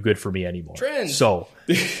do good for me anymore. Trends. So,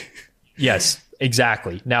 yes,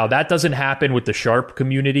 exactly. Now, that doesn't happen with the Sharp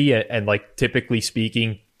community, and like typically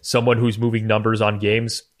speaking, someone who's moving numbers on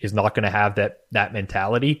games is not going to have that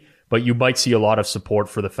mentality. But you might see a lot of support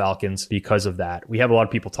for the Falcons because of that. We have a lot of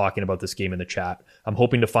people talking about this game in the chat. I'm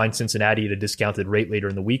hoping to find Cincinnati at a discounted rate later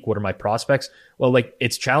in the week. What are my prospects? Well, like,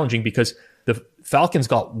 it's challenging because the Falcons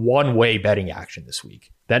got one-way betting action this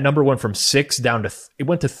week. That number went from 6 down to, it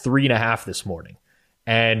went to 3.5 this morning.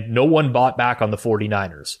 And no one bought back on the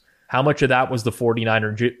 49ers. How much of that was the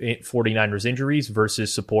 49ers injuries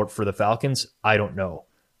versus support for the Falcons? I don't know.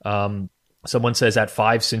 Someone says at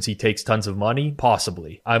 5 since he takes tons of money.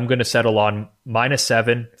 Possibly. I'm going to settle on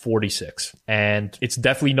 -7, 46. And it's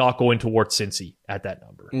definitely not going towards Cincy at that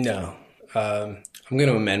number. No. I'm going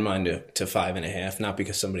to amend mine to 5.5, not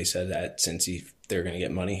because somebody said that Cincy they're going to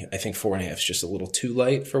get money. I think 4.5 is just a little too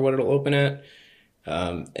light for what it'll open at.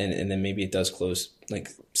 And then maybe it does close like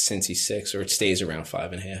Cincy 6, or it stays around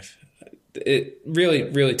 5.5. It really,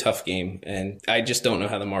 really tough game. And I just don't know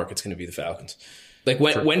how the market's going to be the Falcons. Like,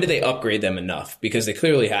 when do they upgrade them enough? Because they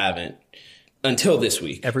clearly haven't until this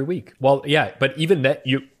week. Every week. Well, yeah, but even that,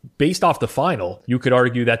 based off the final, you could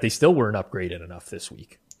argue that they still weren't upgraded enough this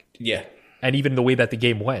week. Yeah. And even the way that the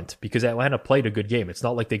game went, because Atlanta played a good game. It's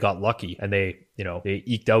not like they got lucky and they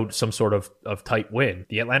eked out some sort of tight win.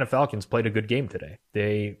 The Atlanta Falcons played a good game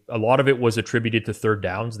today. A lot of it was attributed to third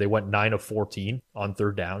downs. They went 9 of 14 on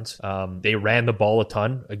third downs. They ran the ball a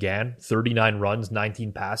ton again, 39 runs,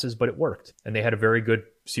 19 passes, but it worked. And they had a very good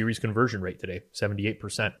series conversion rate today,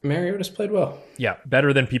 78%. Mariota's played well. Yeah,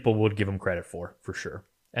 better than people would give him credit for sure.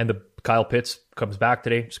 And the Kyle Pitts comes back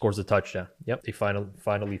today, scores a touchdown. Yep, they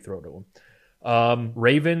finally throw to him.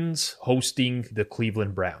 Ravens hosting the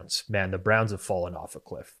Cleveland Browns. Man, the Browns have fallen off a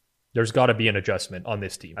cliff. There's got to be an adjustment on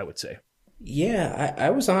this team, I would say. Yeah,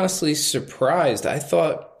 I was honestly surprised. I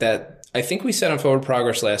think we said on Forward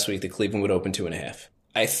Progress last week that Cleveland would open 2.5.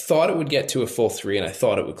 I thought it would get to a full 3, and I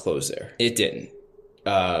thought it would close there. It didn't.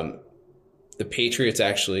 The Patriots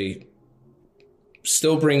actually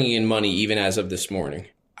still bringing in money even as of this morning.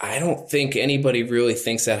 I don't think anybody really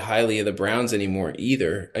thinks that highly of the Browns anymore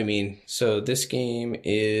either. I mean, so this game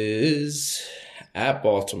is at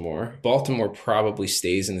Baltimore. Baltimore probably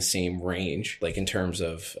stays in the same range, like in terms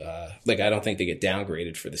of, I don't think they get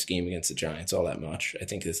downgraded for this game against the Giants all that much. I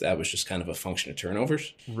think that was just kind of a function of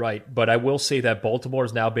turnovers. Right. But I will say that Baltimore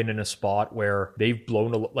has now been in a spot where they've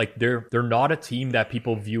blown, they're not a team that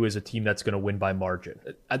people view as a team that's going to win by margin.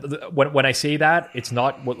 When I say that, it's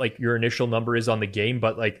not what like your initial number is on the game,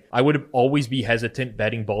 but like I would always be hesitant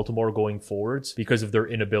betting Baltimore going forwards because of their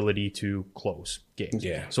inability to close games.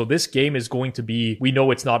 Yeah. So this game is going to be, we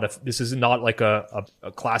know this is not like a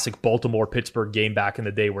classic Baltimore-Pittsburgh game back in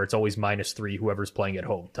the day where it's always -3, whoever's playing at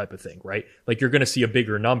home type of thing, right? Like you're going to see a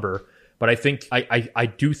bigger number, but I think, I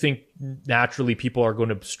do think naturally people are going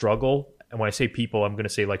to struggle. And when I say people, I'm going to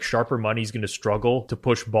say like sharper money is going to struggle to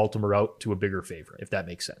push Baltimore out to a bigger favorite, if that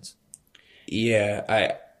makes sense. Yeah,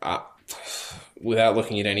 I without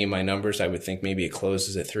looking at any of my numbers, I would think maybe it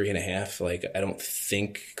closes at 3.5. Like, I don't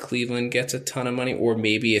think Cleveland gets a ton of money, or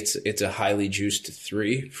maybe it's a highly juiced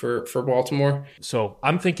 3 for Baltimore. So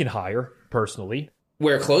I'm thinking higher personally.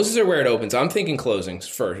 Where it closes or where it opens? I'm thinking closings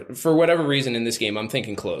for whatever reason in this game. I'm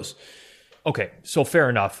thinking close. Okay, so fair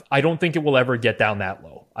enough. I don't think it will ever get down that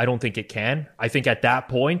low. I don't think it can. I think at that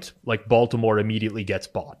point, like Baltimore immediately gets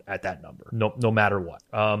bought at that number, no matter what.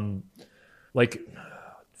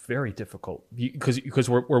 Very difficult because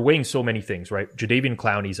we're weighing so many things, right? Jadeveon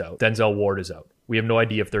Clowney's out. Denzel Ward is out. We have no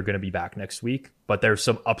idea if they're going to be back next week, but there's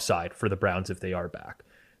some upside for the Browns if they are back.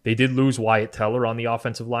 They did lose Wyatt Teller on the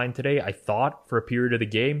offensive line today, I thought, for a period of the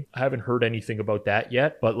game. I haven't heard anything about that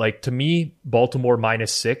yet. But like to me, Baltimore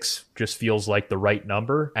 -6 just feels like the right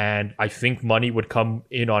number. And I think money would come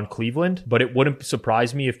in on Cleveland. But it wouldn't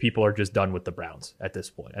surprise me if people are just done with the Browns at this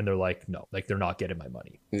point. And they're like, no, like they're not getting my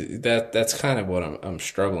money. That's kind of what I'm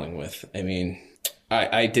struggling with. I mean,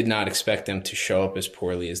 I did not expect them to show up as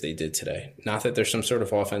poorly as they did today. Not that there's some sort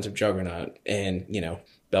of offensive juggernaut. And,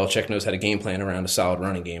 Belichick knows how to game plan around a solid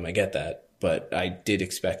running game. I get that. But I did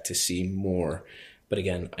expect to see more But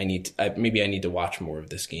again, maybe I need to watch more of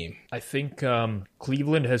this game. I think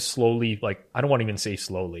Cleveland has slowly, like, I don't want to even say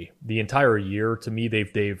slowly, the entire year, to me,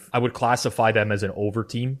 I would classify them as an over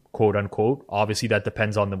team, quote unquote. Obviously, that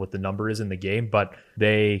depends on what the number is in the game, but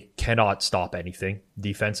they cannot stop anything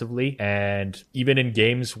defensively. And even in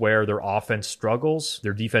games where their offense struggles,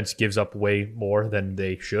 their defense gives up way more than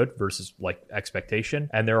they should versus like expectation.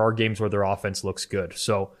 And there are games where their offense looks good.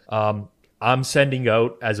 So, I'm sending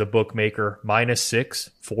out as a bookmaker -6,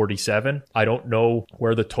 47. I don't know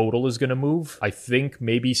where the total is going to move. I think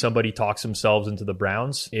maybe somebody talks themselves into the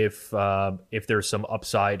Browns if there's some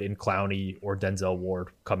upside in Clowney or Denzel Ward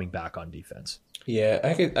coming back on defense. Yeah,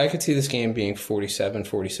 I could see this game being 47,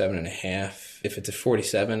 47 and a half. If it's a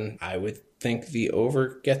 47, I would think the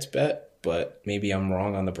over gets bet, but maybe I'm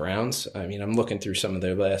wrong on the Browns. I mean, I'm looking through some of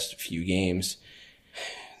their last few games.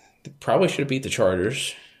 They probably should have beat the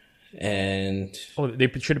Chargers. And they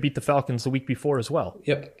should have beat the Falcons the week before as well.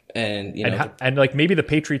 Yep. And and like maybe the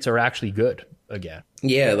Patriots are actually good again.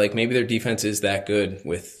 Yeah, like maybe their defense is that good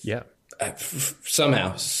with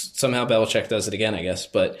somehow Belichick does it again, I guess.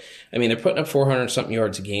 But I mean, they're putting up 400 something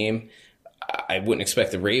yards a game. I wouldn't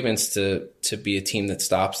expect the Ravens to be a team that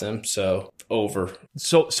stops them. So over.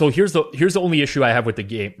 So here's the only issue I have with the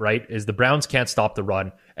game, right? Is the Browns can't stop the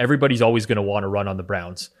run. Everybody's always going to want to run on the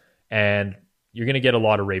Browns, and you're going to get a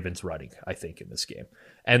lot of Ravens running, I think, in this game.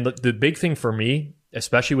 And the big thing for me,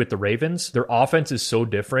 especially with the Ravens, their offense is so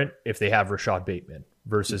different if they have Rashad Bateman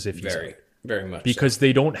versus if he's very much because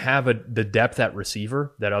they don't have the depth at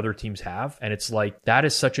receiver that other teams have. And it's like, that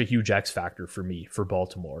is such a huge X factor for me, for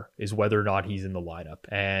Baltimore, is whether or not he's in the lineup.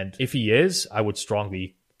 And if he is, I would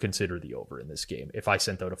strongly consider the over in this game if I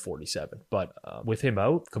sent out a 47. But with him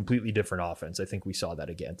out, completely different offense. I think we saw that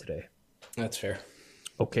again today. That's fair.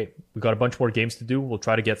 Okay, we got a bunch more games to do. We'll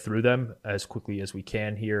try to get through them as quickly as we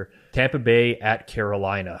can here. Tampa Bay at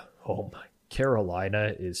Carolina. Oh my,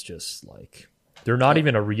 Carolina is just like, they're not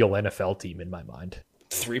even a real NFL team in my mind.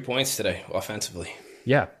 3 points today offensively.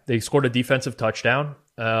 Yeah, they scored a defensive touchdown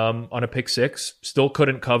on a pick six. Still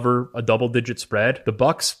couldn't cover a double-digit spread. The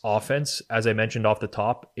Bucs offense, as I mentioned off the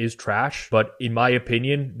top, is trash. But in my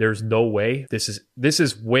opinion, there's no way this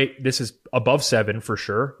is above 7 for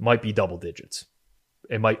sure. Might be double digits.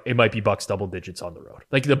 It might be Bucs double digits on the road.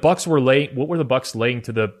 Like the Bucs were laying. What were the Bucs laying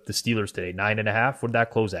to the Steelers today? 9.5. What did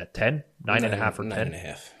that close at? 10? 9.5 or 10?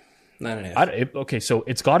 9.5. 9.5. Okay, so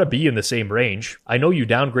it's got to be in the same range. I know you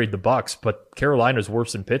downgrade the Bucs, but Carolina's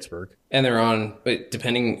worse than Pittsburgh. And they're on, but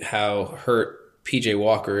depending how hurt PJ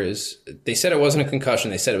Walker is, they said it wasn't a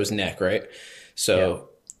concussion. They said it was neck, right? So.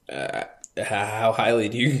 Yeah. How highly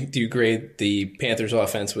do you grade the Panthers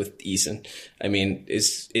offense with Eason? I mean,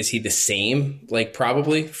 is he the same? Like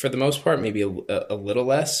probably for the most part, maybe a little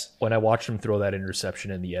less. When I watched him throw that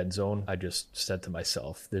interception in the end zone, I just said to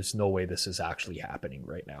myself, there's no way this is actually happening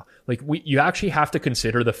right now. Like you actually have to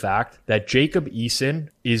consider the fact that Jacob Eason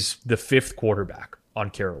is the 5th quarterback on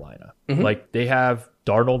Carolina. Mm-hmm. Like they have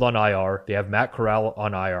Darnold on IR. They have Matt Corral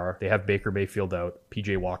on IR. They have Baker Mayfield out,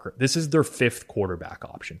 PJ Walker. This is their 5th quarterback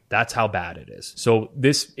option. That's how bad it is. So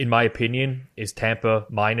this, in my opinion, is Tampa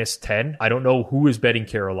 -10. I don't know who is betting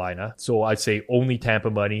Carolina. So I'd say only Tampa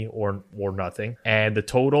money or nothing. And the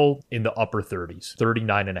total in the upper 30s,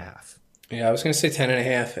 39.5. Yeah, I was going to say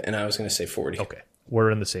 10.5 and I was going to say 40. Okay.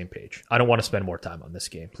 We're on the same page. I don't want to spend more time on this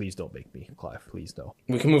game. Please don't make me, Clive. Please don't.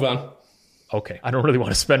 We can move on. Okay. I don't really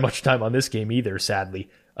want to spend much time on this game either, sadly.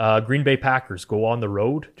 Green Bay Packers go on the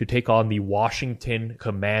road to take on the Washington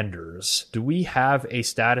Commanders. Do we have a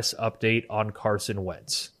status update on Carson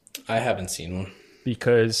Wentz? I haven't seen one.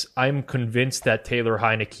 Because I'm convinced that Taylor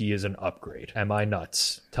Heineke is an upgrade. Am I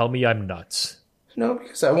nuts? Tell me I'm nuts. No,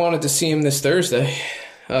 because I wanted to see him this Thursday.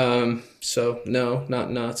 So, no,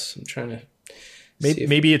 not nuts. I'm trying to...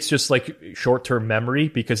 Maybe it's just like short-term memory,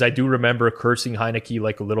 because I do remember cursing Heineke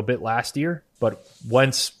like a little bit last year, but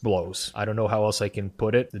Wentz blows. I don't know how else I can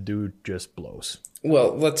put it. The dude just blows.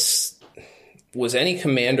 Well, was any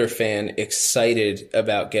Commander fan excited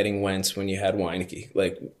about getting Wentz when you had Heineke?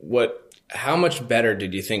 Like, how much better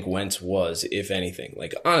did you think Wentz was, if anything?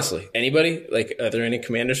 Like, honestly, anybody? Like, are there any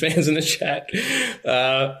Commanders fans in the chat?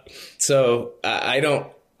 So I don't...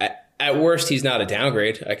 At worst, he's not a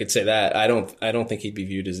downgrade. I could say that. I don't think he'd be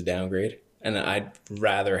viewed as a downgrade. And I'd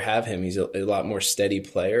rather have him. He's a lot more steady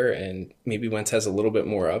player, and maybe Wentz has a little bit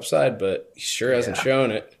more upside, but he sure hasn't shown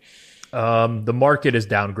it. The market has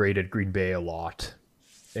downgraded Green Bay a lot,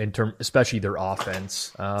 especially their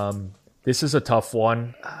offense. This is a tough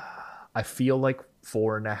one. I feel like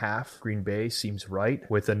 4.5 Green Bay seems right,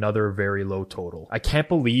 with another very low total. I can't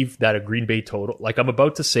believe that a Green Bay total, like I'm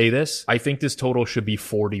about to say this, I think this total should be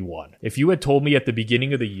 41. If you had told me at the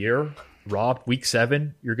beginning of the year, Rob, week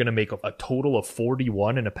 7, you're going to make a total of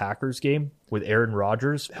 41 in a Packers game with Aaron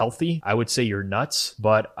Rodgers healthy, I would say you're nuts,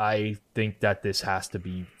 but I think that this has to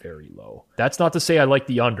be very low. That's not to say I like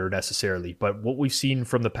the under necessarily, but what we've seen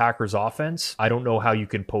from the Packers offense, I don't know how you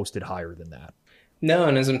can post it higher than that. No,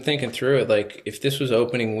 and as I'm thinking through it, like if this was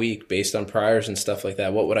opening week based on priors and stuff like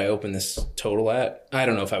that, what would I open this total at? I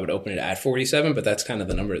don't know if I would open it at 47, but that's kind of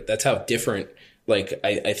the number. That's how different like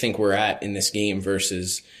I think we're at in this game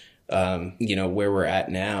versus where we're at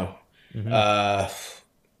now. Mm-hmm.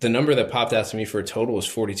 The number that popped out to me for a total was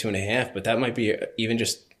 42.5, but that might be even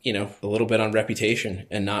just, a little bit on reputation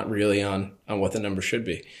and not really on what the number should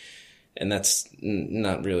be. And that's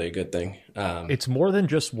not really a good thing. It's more than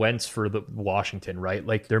just Wentz for the Washington, right?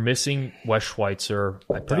 Like they're missing Wes Schweitzer.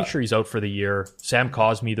 I'm pretty sure he's out for the year. Sam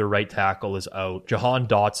Cosmi, their right tackle, is out. Jahan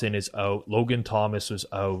Dotson is out. Logan Thomas was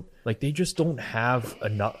out. Like they just don't have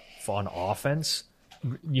enough on offense.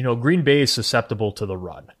 Green Bay is susceptible to the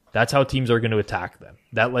run. That's how teams are going to attack them.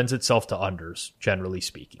 That lends itself to unders, generally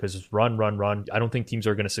speaking, because it's run. I don't think teams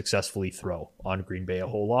are going to successfully throw on Green Bay a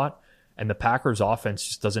whole lot. And the Packers offense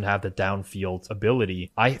just doesn't have the downfield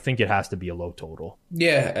ability. I think it has to be a low total.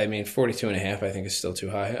 Yeah, 42.5 I think is still too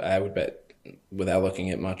high. I would bet, without looking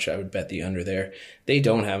at much, I would bet the under there. They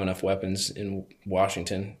don't have enough weapons in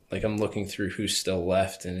Washington. Like I'm looking through who's still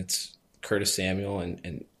left, and it's Curtis Samuel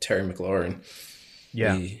and Terry McLaurin.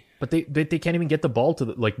 Yeah, but they can't even get the ball to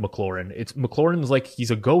McLaurin. McLaurin's like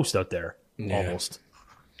he's a ghost out there almost.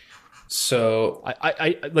 So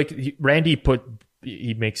I Randy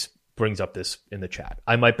brings up this in the chat.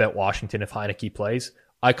 I might bet Washington if Heineke plays.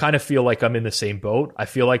 I kind of feel like I'm in the same boat. I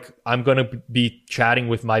feel like I'm going to be chatting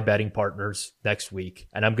with my betting partners next week,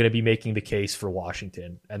 and I'm going to be making the case for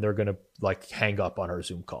Washington, and they're going to hang up on our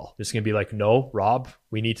Zoom call. Just going to be like, no, Rob,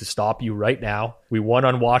 we need to stop you right now. We won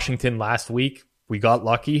on Washington last week. We got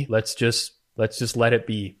lucky. Let's just let it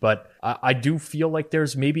be. But I do feel like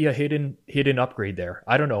there's maybe a hidden upgrade there.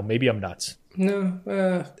 I don't know. Maybe I'm nuts. No,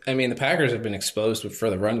 the Packers have been exposed for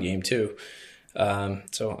the run game too.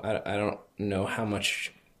 So I don't know how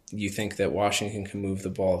much you think that Washington can move the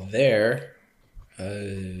ball there.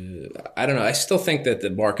 I don't know. I still think that the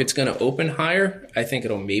market's going to open higher. I think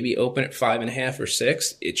it'll maybe open at 5.5 or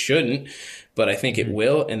 6. It shouldn't, but I think it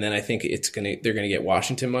will. And then I think they're going to get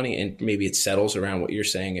Washington money, and maybe it settles around what you're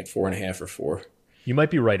saying at 4.5 or 4. You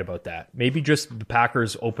might be right about that. Maybe just the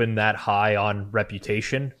Packers open that high on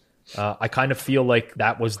reputation. I kind of feel like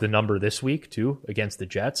that was the number this week too against the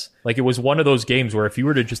Jets. Like it was one of those games where if you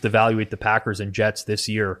were to just evaluate the Packers and Jets this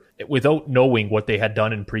year without knowing what they had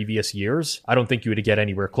done in previous years, I don't think you would get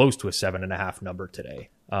anywhere close to a 7.5 number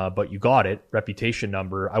today. But you got it, reputation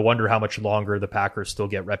number. I wonder how much longer the Packers still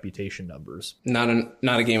get reputation numbers. Not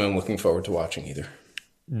a game I'm looking forward to watching either.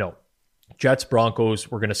 No. Jets, Broncos,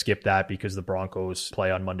 we're going to skip that because the Broncos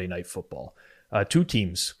play on Monday Night Football. Two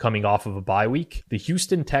teams coming off of a bye week. The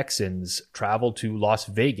Houston Texans travel to Las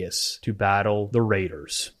Vegas to battle the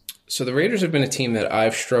Raiders. So the Raiders have been a team that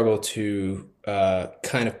I've struggled to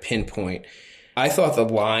kind of pinpoint. I thought the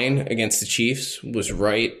line against the Chiefs was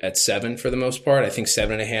right at 7 for the most part. I think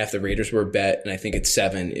 7.5, the Raiders were a bet, and I think at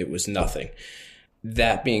 7, it was nothing.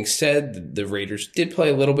 That being said, the Raiders did play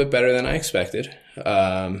a little bit better than I expected.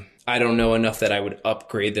 I don't know enough that I would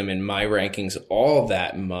upgrade them in my rankings all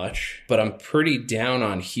that much, but I'm pretty down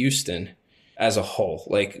on Houston as a whole.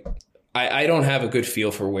 Like, I don't have a good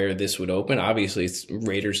feel for where this would open. Obviously, it's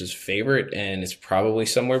Raiders' favorite, and it's probably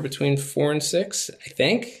somewhere between 4 and 6, I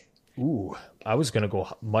think. Ooh, I was going to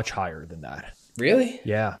go much higher than that. Really?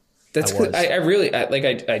 Yeah. That's good.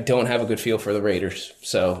 I don't have a good feel for the Raiders.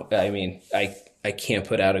 So, I can't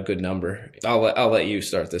put out a good number. I'll let you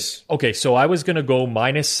start this. Okay, so I was going to go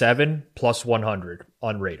 -7 plus 100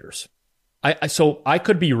 on Raiders. So I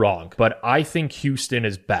could be wrong, but I think Houston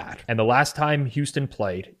is bad. And the last time Houston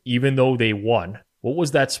played, even though they won, what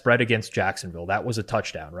was that spread against Jacksonville? That was a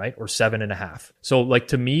touchdown, right? Or 7.5. So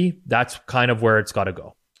to me, that's kind of where it's got to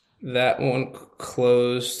go. That one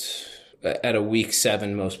closed at a week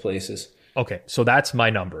 7 most places. Okay, so that's my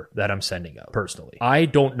number that I'm sending out personally. I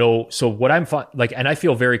don't know. So what I'm and I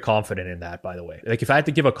feel very confident in that, by the way. Like if I had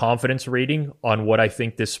to give a confidence rating on what I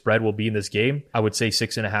think this spread will be in this game, I would say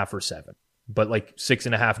 6.5 or 7. but like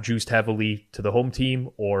 6.5 juiced heavily to the home team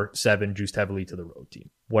or 7 juiced heavily to the road team.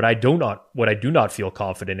 What I do not feel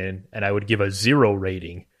confident in, and I would give a 0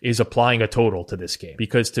 rating, is applying a total to this game.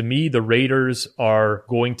 Because to me, the Raiders are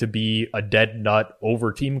going to be a dead nut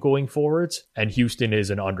over team going forwards, and Houston is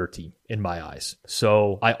an under team in my eyes.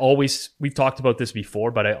 So we've talked about this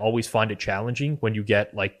before, but I always find it challenging when you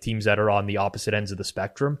get like teams that are on the opposite ends of the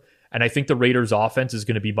spectrum. And I think the Raiders offense is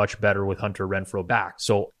going to be much better with Hunter Renfrow back.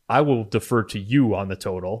 So I will defer to you on the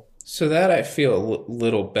total. So that I feel a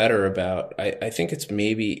little better about. I think it's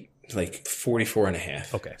maybe like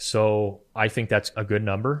 44.5. Okay. So I think that's a good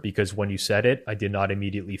number because when you said it, I did not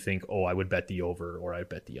immediately think, oh, I would bet the over or I'd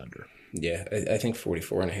bet the under. Yeah, I think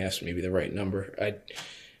 44.5 is maybe the right number.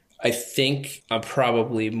 I think I'm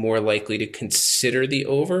probably more likely to consider the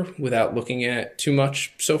over without looking at too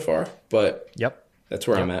much so far. But yep, that's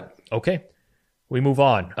where I'm at. Okay. We move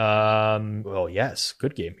on. Well, yes,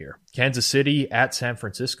 good game here. Kansas City at San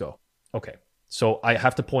Francisco. Okay. So I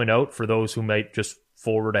have to point out for those who might just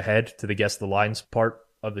forward ahead to the guess the lines part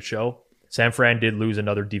of the show, San Fran did lose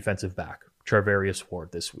another defensive back, Charvarius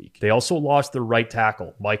Ward, this week. They also lost their right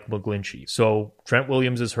tackle, Mike McGlinchey. So Trent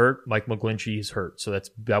Williams is hurt. Mike McGlinchey is hurt. So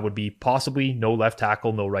that would be possibly no left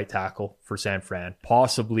tackle, no right tackle for San Fran.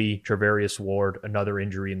 Possibly Charvarius Ward, another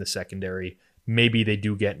injury in the secondary. Maybe they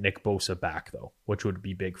do get Nick Bosa back, though, which would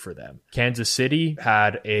be big for them. Kansas City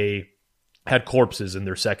had corpses in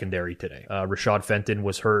their secondary today. Rashad Fenton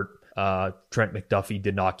was hurt. Trent McDuffie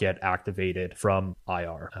did not get activated from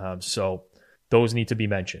IR. So those need to be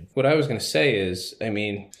mentioned. What I was going to say is,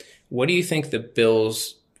 what do you think the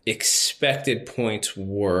Bills' expected points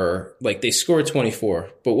were? Like, they scored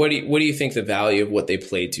 24, but what do you think the value of what they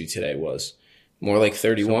played to today was? More like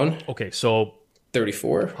 31? So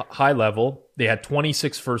 34? High level, they had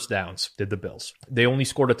 26 first downs, did the Bills. They only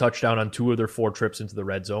scored a touchdown on 2 of their 4 trips into the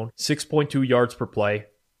red zone. 6.2 yards per play.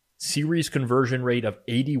 Series conversion rate of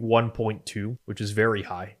 81.2, which is very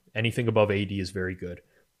high. Anything above 80 is very good.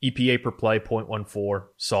 EPA per play, 0.14,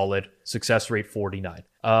 solid. Success rate, 49.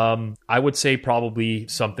 I would say probably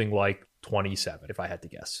something like 27, if I had to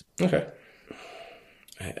guess. Okay.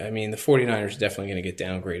 The 49ers are definitely going to get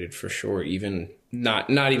downgraded for sure, even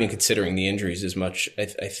not even considering the injuries as much. I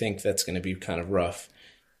think that's going to be kind of rough.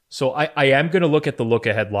 So I am going to look at the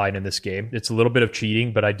look-ahead line in this game. It's a little bit of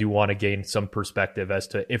cheating, but I do want to gain some perspective as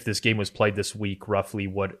to if this game was played this week, roughly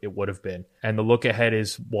what it would have been. And the look-ahead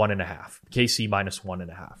is 1.5. KC minus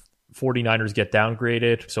 1.5. 49ers get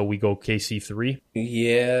downgraded, so we go KC 3.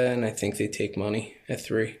 Yeah, and I think they take money at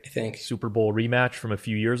 3, I think. Super Bowl rematch from a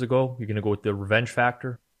few years ago. You're going to go with the revenge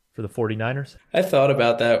factor for the 49ers? I thought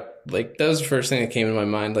about that. Like, that was the first thing that came to my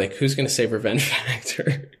mind. Like, who's going to say revenge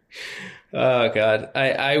factor? Oh, God.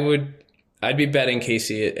 I'd be betting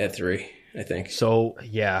KC at 3, I think. So,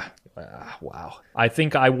 yeah. Wow. I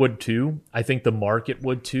think I would too. I think the market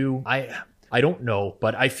would too. I don't know,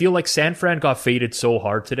 but I feel like San Fran got faded so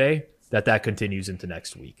hard today that continues into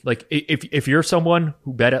next week. Like, if you're someone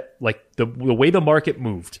who bet it, like the way the market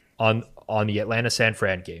moved on the Atlanta San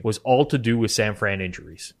Fran game was all to do with San Fran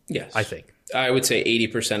injuries. Yes. I think. I would say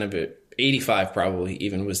 80% of it, 85 probably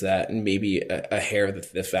even was that, and maybe a hair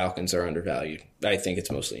that the Falcons are undervalued. I think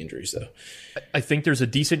it's mostly injuries, though. I think there's a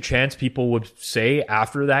decent chance people would say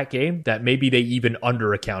after that game that maybe they even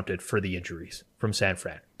underaccounted for the injuries from San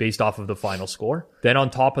Fran based off of the final score. Then on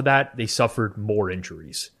top of that, they suffered more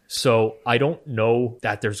injuries. So I don't know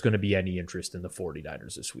that there's going to be any interest in the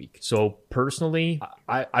 49ers this week. So personally,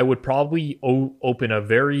 I would probably open a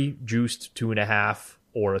very juiced 2.5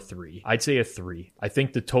 or a 3. I'd say a 3. I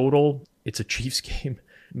think the total, it's a Chiefs game.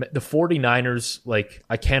 The 49ers, like,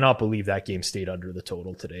 I cannot believe that game stayed under the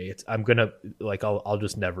total today. I'll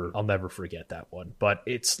never forget that one. But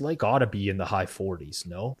it's like ought to be in the high 40s,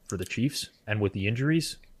 no? For the Chiefs and with the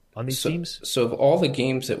injuries on these teams. So of all the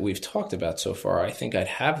games that we've talked about so far, I think I'd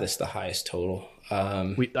have this the highest total.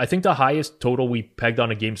 I think the highest total we pegged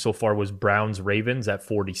on a game so far was Browns-Ravens at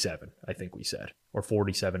 47, I think we said. Or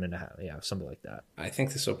 47.5. Yeah, something like that. I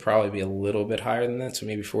think this will probably be a little bit higher than that, so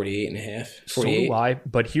maybe 48.5. 48. So do I,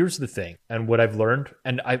 but here's the thing, and what I've learned,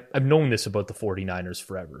 and I've known this about the 49ers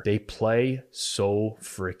forever. They play so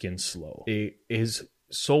freaking slow. It is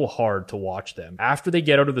so hard to watch them. After they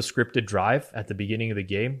get out of the scripted drive at the beginning of the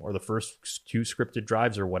game, or the first 2 scripted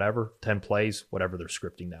drives or whatever, 10 plays, whatever they're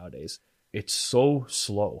scripting nowadays, it's so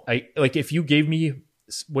slow. If you gave me,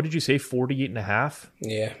 what did you say, 48.5?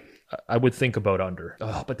 Yeah. I would think about under.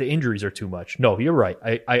 But the injuries are too much. No, you're right.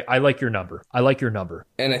 I like your number.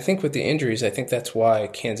 And I think with the injuries, I think that's why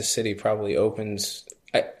Kansas City probably opens.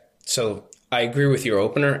 So I agree with your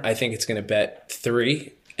opener. I think it's going to bet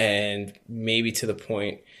 3, and maybe to the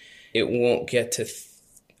point It won't get to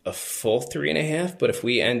a full 3.5, but if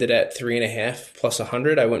we ended at 3.5 plus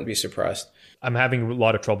 100, I wouldn't be surprised. I'm having a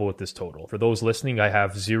lot of trouble with this total. For those listening, I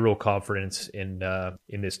have zero confidence in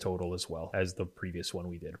this total as well as the previous one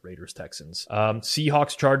we did, Raiders Texans.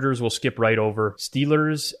 Seahawks Chargers will skip right over.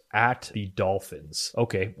 Steelers at the Dolphins.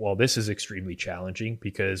 Okay, well, this is extremely challenging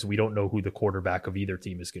because we don't know who the quarterback of either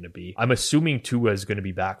team is going to be. I'm assuming Tua is going to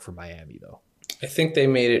be back for Miami, though. I think they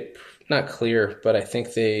made it not clear, but I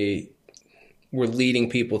think they were leading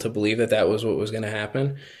people to believe that was what was going to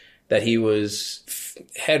happen. That he was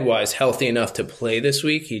head-wise healthy enough to play this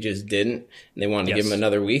week. He just didn't. And they wanted to give him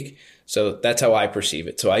another week. So that's how I perceive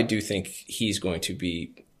it. So I do think he's going to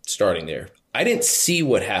be starting there. I didn't see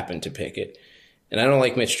what happened to Pickett, and I don't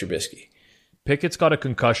like Mitch Trubisky. Pickett's got a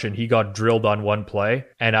concussion. He got drilled on one play.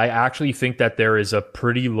 And I actually think that there is a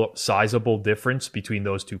pretty sizable difference between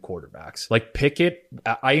those two quarterbacks. Like Pickett,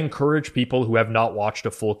 I encourage people who have not watched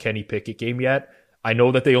a full Kenny Pickett game yet. I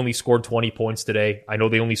know that they only scored 20 points today. I know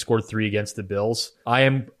they only scored 3 against the Bills. I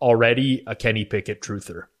am already a Kenny Pickett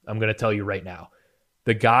truther. I'm going to tell you right now.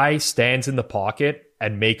 The guy stands in the pocket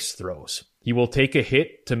and makes throws. He will take a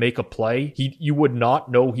hit to make a play. You would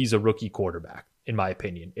not know he's a rookie quarterback, in my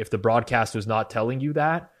opinion, if the broadcast was not telling you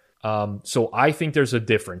that. So I think there's a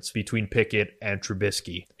difference between Pickett and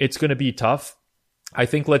Trubisky. It's going to be tough. I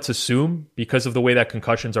think let's assume, because of the way that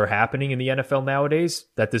concussions are happening in the NFL nowadays,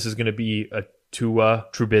 that this is going to be a Tua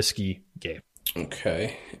Trubisky game.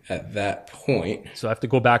 Okay, at that point. So I have to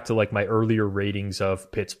go back to like my earlier ratings of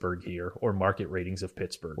Pittsburgh here, or market ratings of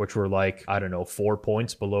Pittsburgh, which were like, 4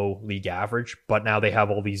 points below league average. But now they have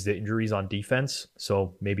all these injuries on defense.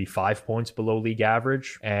 So maybe 5 points below league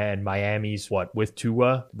average. And Miami's with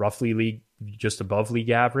Tua, roughly just above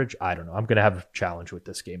league average. I don't know. I'm going to have a challenge with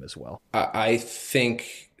this game as well. I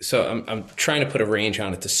think, so I'm trying to put a range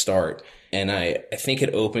on it to start. And I think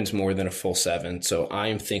it opens more than a full 7. So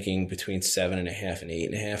I'm thinking between 7.5 and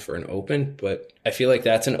 8.5 for an open. But I feel like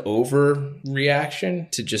that's an overreaction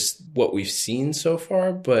to just what we've seen so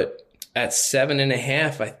far. But at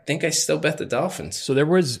 7.5, I think I still bet the Dolphins. So there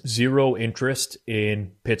was zero interest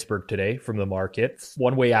in Pittsburgh today from the market.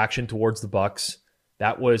 One-way action towards the Bucs.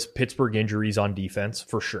 That was Pittsburgh injuries on defense,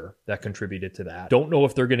 for sure. That contributed to that. Don't know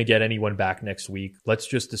if they're going to get anyone back next week. Let's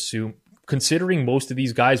just assume, considering most of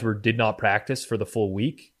these guys did not practice for the full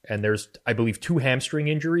week, and there's, I believe, 2 hamstring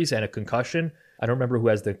injuries and a concussion. I don't remember who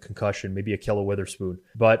has the concussion, maybe Ahkello Witherspoon.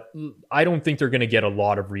 But I don't think they're going to get a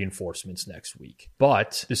lot of reinforcements next week.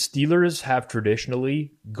 But the Steelers have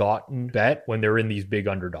traditionally gotten bet when they're in these big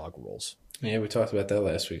underdog roles. Yeah, we talked about that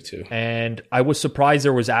last week too. And I was surprised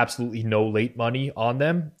there was absolutely no late money on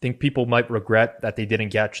them. I think people might regret that they didn't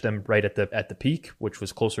catch them right at the peak, which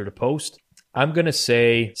was closer to post. I'm going to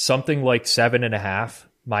say something like 7.5.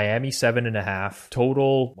 Miami 7.5.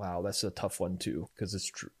 Total, wow, that's a tough one too, because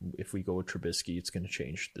if we go with Trubisky, it's going to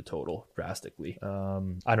change the total drastically. I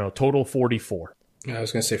don't know, total 44. I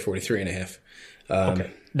was going to say 43.5.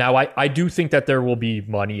 Okay. Now, I do think that there will be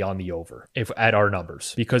money on the over at our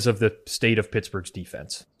numbers because of the state of Pittsburgh's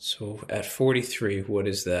defense. So at 43, what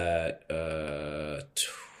is that?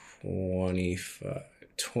 25,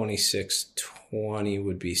 26, 20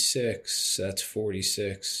 would be 6. That's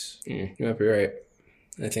 46. You might be right.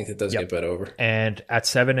 I think that does get bet over. And at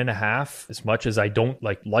 7.5, as much as I don't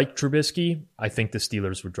like Trubisky, I think the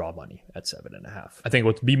Steelers would draw money at 7.5. I think it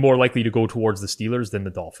would be more likely to go towards the Steelers than the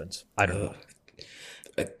Dolphins. I don't know.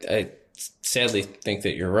 I sadly think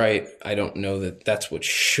that you're right. I don't know that that's what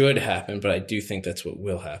should happen, but I do think that's what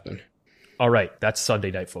will happen. All right. That's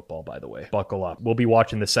Sunday Night Football, by the way. Buckle up. We'll be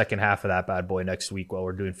watching the second half of that bad boy next week while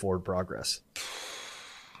we're doing Forward Progress.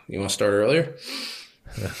 You want to start earlier?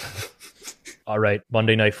 All right.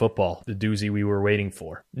 Monday Night Football, the doozy we were waiting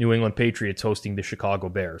for. New England Patriots hosting the Chicago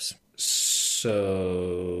Bears.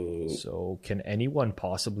 So can anyone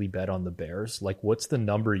possibly bet on the Bears? Like, what's the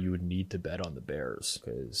number you would need to bet on the Bears?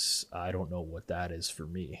 Because I don't know what that is for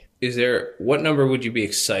me. What number would you be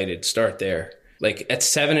excited? Start there. Like at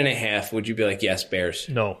 7.5, would you be like, yes, Bears?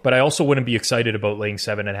 No, but I also wouldn't be excited about laying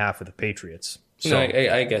 7.5 with the Patriots. So no,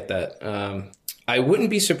 I get that. I wouldn't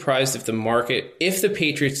be surprised if the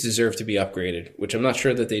Patriots deserve to be upgraded, which I'm not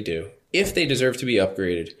sure that they do. If they deserve to be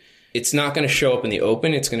upgraded, it's not going to show up in the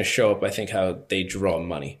open. It's going to show up, I think, how they draw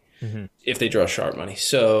money, if they draw sharp money.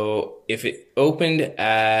 So if it opened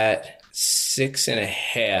at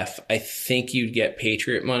 6.5, I think you'd get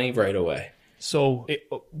Patriot money right away. So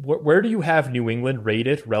where do you have New England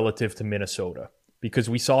rated relative to Minnesota? Because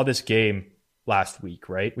we saw this game last week,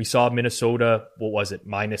 right? We saw Minnesota,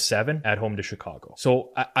 -7 at home to Chicago.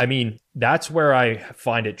 So, I mean, that's where I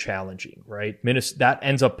find it challenging, right? That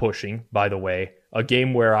ends up pushing, by the way. a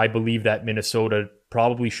game where I believe that Minnesota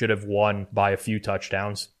probably should have won by a few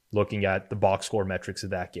touchdowns, looking at the box score metrics of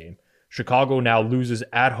that game. Chicago now loses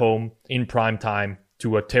at home in prime time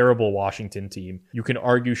to a terrible Washington team. You can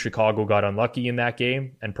argue Chicago got unlucky in that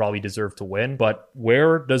game and probably deserved to win, but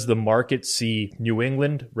where does the market see New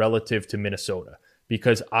England relative to Minnesota?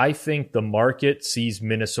 Because I think the market sees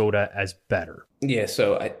Minnesota as better. Yeah,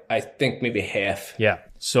 so I think maybe half. Yeah.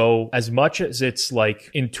 So as much as it's like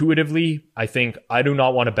intuitively, I think I do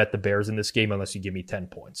not want to bet the Bears in this game unless you give me 10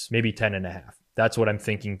 points, maybe 10.5. That's what I'm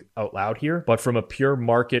thinking out loud here. But from a pure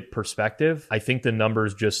market perspective, I think the number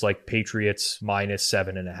is just like Patriots minus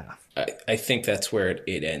 7.5. I think that's where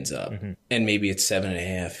it ends up. Mm-hmm. And maybe it's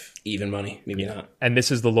 7.5 even money, maybe not. And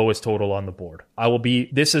this is the lowest total on the board. I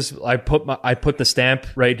put the stamp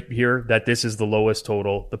right here that this is the lowest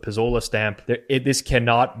total, the Pizzola stamp. This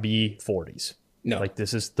cannot be 40s. No. Like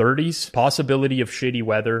this is 30s. Possibility of shitty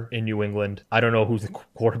weather in New England. I don't know who the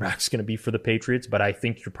quarterback's going to be for the Patriots, but I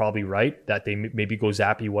think you're probably right that they maybe go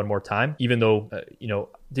Zappy one more time. Even though,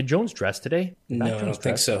 did Jones dress today? No, I don't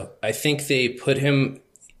think so. I think they put him,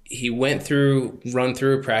 he went run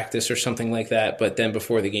through practice or something like that, but then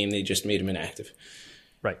before the game, they just made him inactive.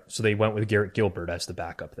 Right. So they went with Garrett Gilbert as the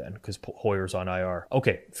backup then because Hoyer's on IR.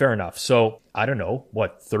 Okay, fair enough. So I don't know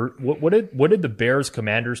what did the Bears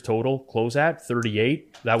Commanders total close at?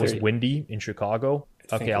 38. That was 30. Windy in Chicago.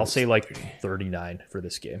 Okay, I'll say like 39 for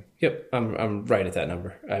this game. Yep, I'm right at that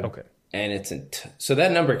number. Okay. And so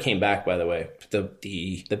that number came back, by the way,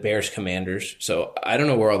 the Bears Commanders. So I don't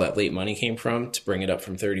know where all that late money came from to bring it up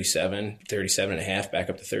from 37.5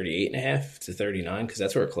 back up to 38.5 to 39 because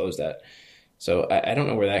that's where it closed at. So I don't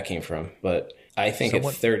know where that came from, but I think at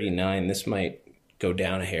 39, this might go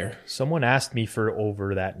down a hair. Someone asked me for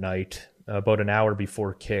over that night about an hour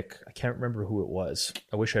before kick. I can't remember who it was.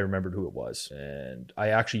 I wish I remembered who it was. And I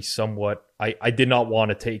actually I did not want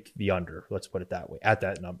to take the under. Let's put it that way at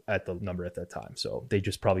the number at that time. So they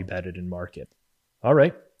just probably betted in market. All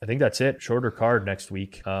right. I think that's it. Shorter card next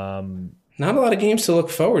week. Not a lot of games to look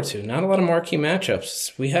forward to. Not a lot of marquee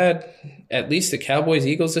matchups. We had at least the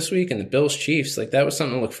Cowboys-Eagles this week and the Bills-Chiefs. Like, that was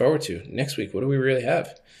something to look forward to. Next week, what do we really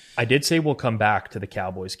have? I did say we'll come back to the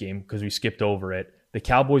Cowboys game because we skipped over it. The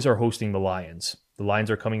Cowboys are hosting the Lions. The Lions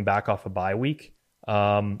are coming back off a bye week.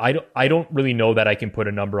 I don't really know that I can put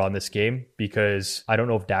a number on this game because I don't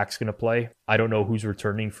know if Dak's going to play. I don't know who's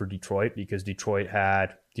returning for Detroit because Detroit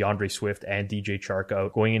had DeAndre Swift and DJ Chark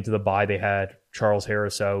out. Going into the bye, they had Charles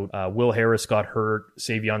Harris out. Will Harris got hurt.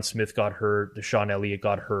 Savion Smith got hurt. Deshaun Elliott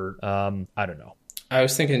got hurt. I don't know. I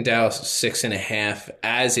was thinking Dallas 6.5,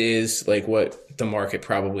 as is like what the market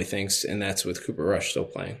probably thinks, and that's with Cooper Rush still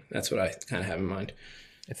playing. That's what I kind of have in mind.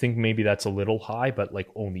 I think maybe that's a little high, but like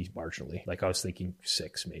only marginally. Like I was thinking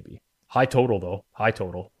 6 maybe. High total though. High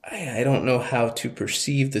total. I don't know how to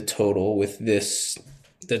perceive the total with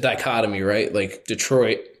the dichotomy, right? Like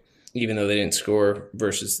Detroit, even though they didn't score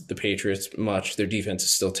versus the Patriots much, their defense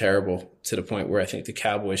is still terrible to the point where I think the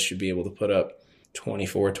Cowboys should be able to put up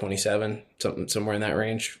 24, 27, somewhere in that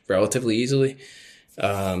range relatively easily.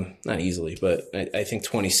 Not easily, but I think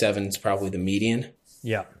 27 is probably the median.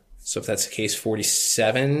 Yeah. So if that's the case,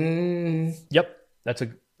 47. Yep. That's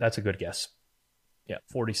a good guess. Yeah.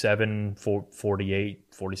 47,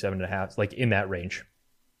 48, 47.5, like in that range.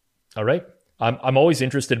 All right. I'm always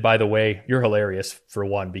interested, by the way. You're hilarious for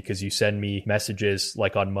one, because you send me messages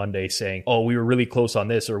like on Monday saying, oh, we were really close on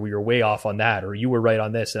this, or we were way off on that, or you were right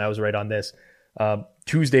on this and I was right on this.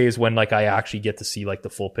 Tuesday is when like I actually get to see like the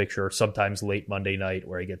full picture, sometimes late Monday night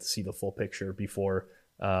where I get to see the full picture before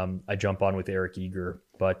I jump on with Eric Eager.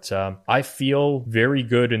 But I feel very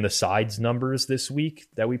good in the sides numbers this week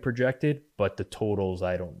that we projected, but the totals,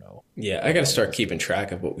 I don't know. Yeah, I got to start keeping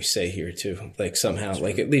track of what we say here too. Like somehow,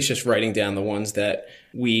 like at least just writing down the ones that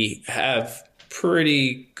we have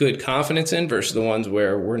pretty good confidence in versus the ones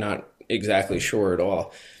where we're not exactly sure at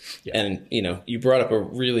all. Yeah. And, you brought up a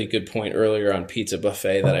really good point earlier on Pizza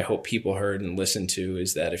Buffet that I hope people heard and listened to,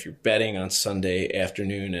 is that if you're betting on Sunday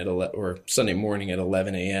afternoon or Sunday morning at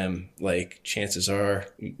 11 a.m., like chances are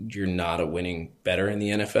you're not a winning bettor in the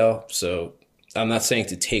NFL. So I'm not saying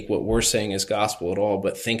to take what we're saying as gospel at all,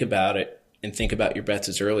 but think about it and think about your bets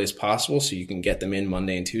as early as possible so you can get them in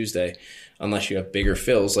Monday and Tuesday, unless you have bigger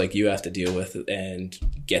fills like you have to deal with, and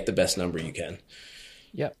get the best number you can.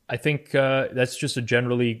 Yeah, I think that's just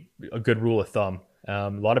generally a good rule of thumb. A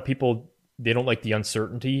lot of people, they don't like the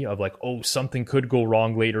uncertainty of like, oh, something could go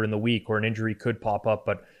wrong later in the week or an injury could pop up.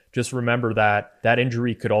 But just remember that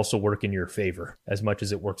injury could also work in your favor as much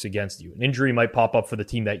as it works against you. An injury might pop up for the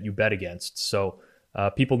team that you bet against. So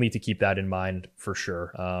people need to keep that in mind for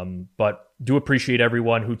sure. But do appreciate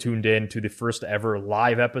everyone who tuned in to the first ever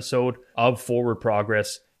live episode of Forward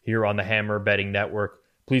Progress here on the Hammer Betting Network.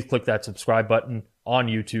 Please click that subscribe button on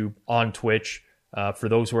YouTube, on Twitch. For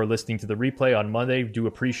those who are listening to the replay on Monday, do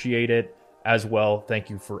appreciate it as well. Thank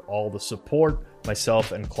you for all the support.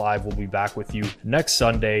 Myself and Clive will be back with you next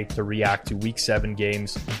Sunday to react to Week 7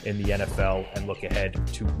 games in the NFL and look ahead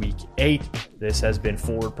to Week 8. This has been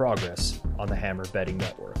Forward Progress on the Hammer Betting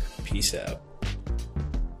Network. Peace out.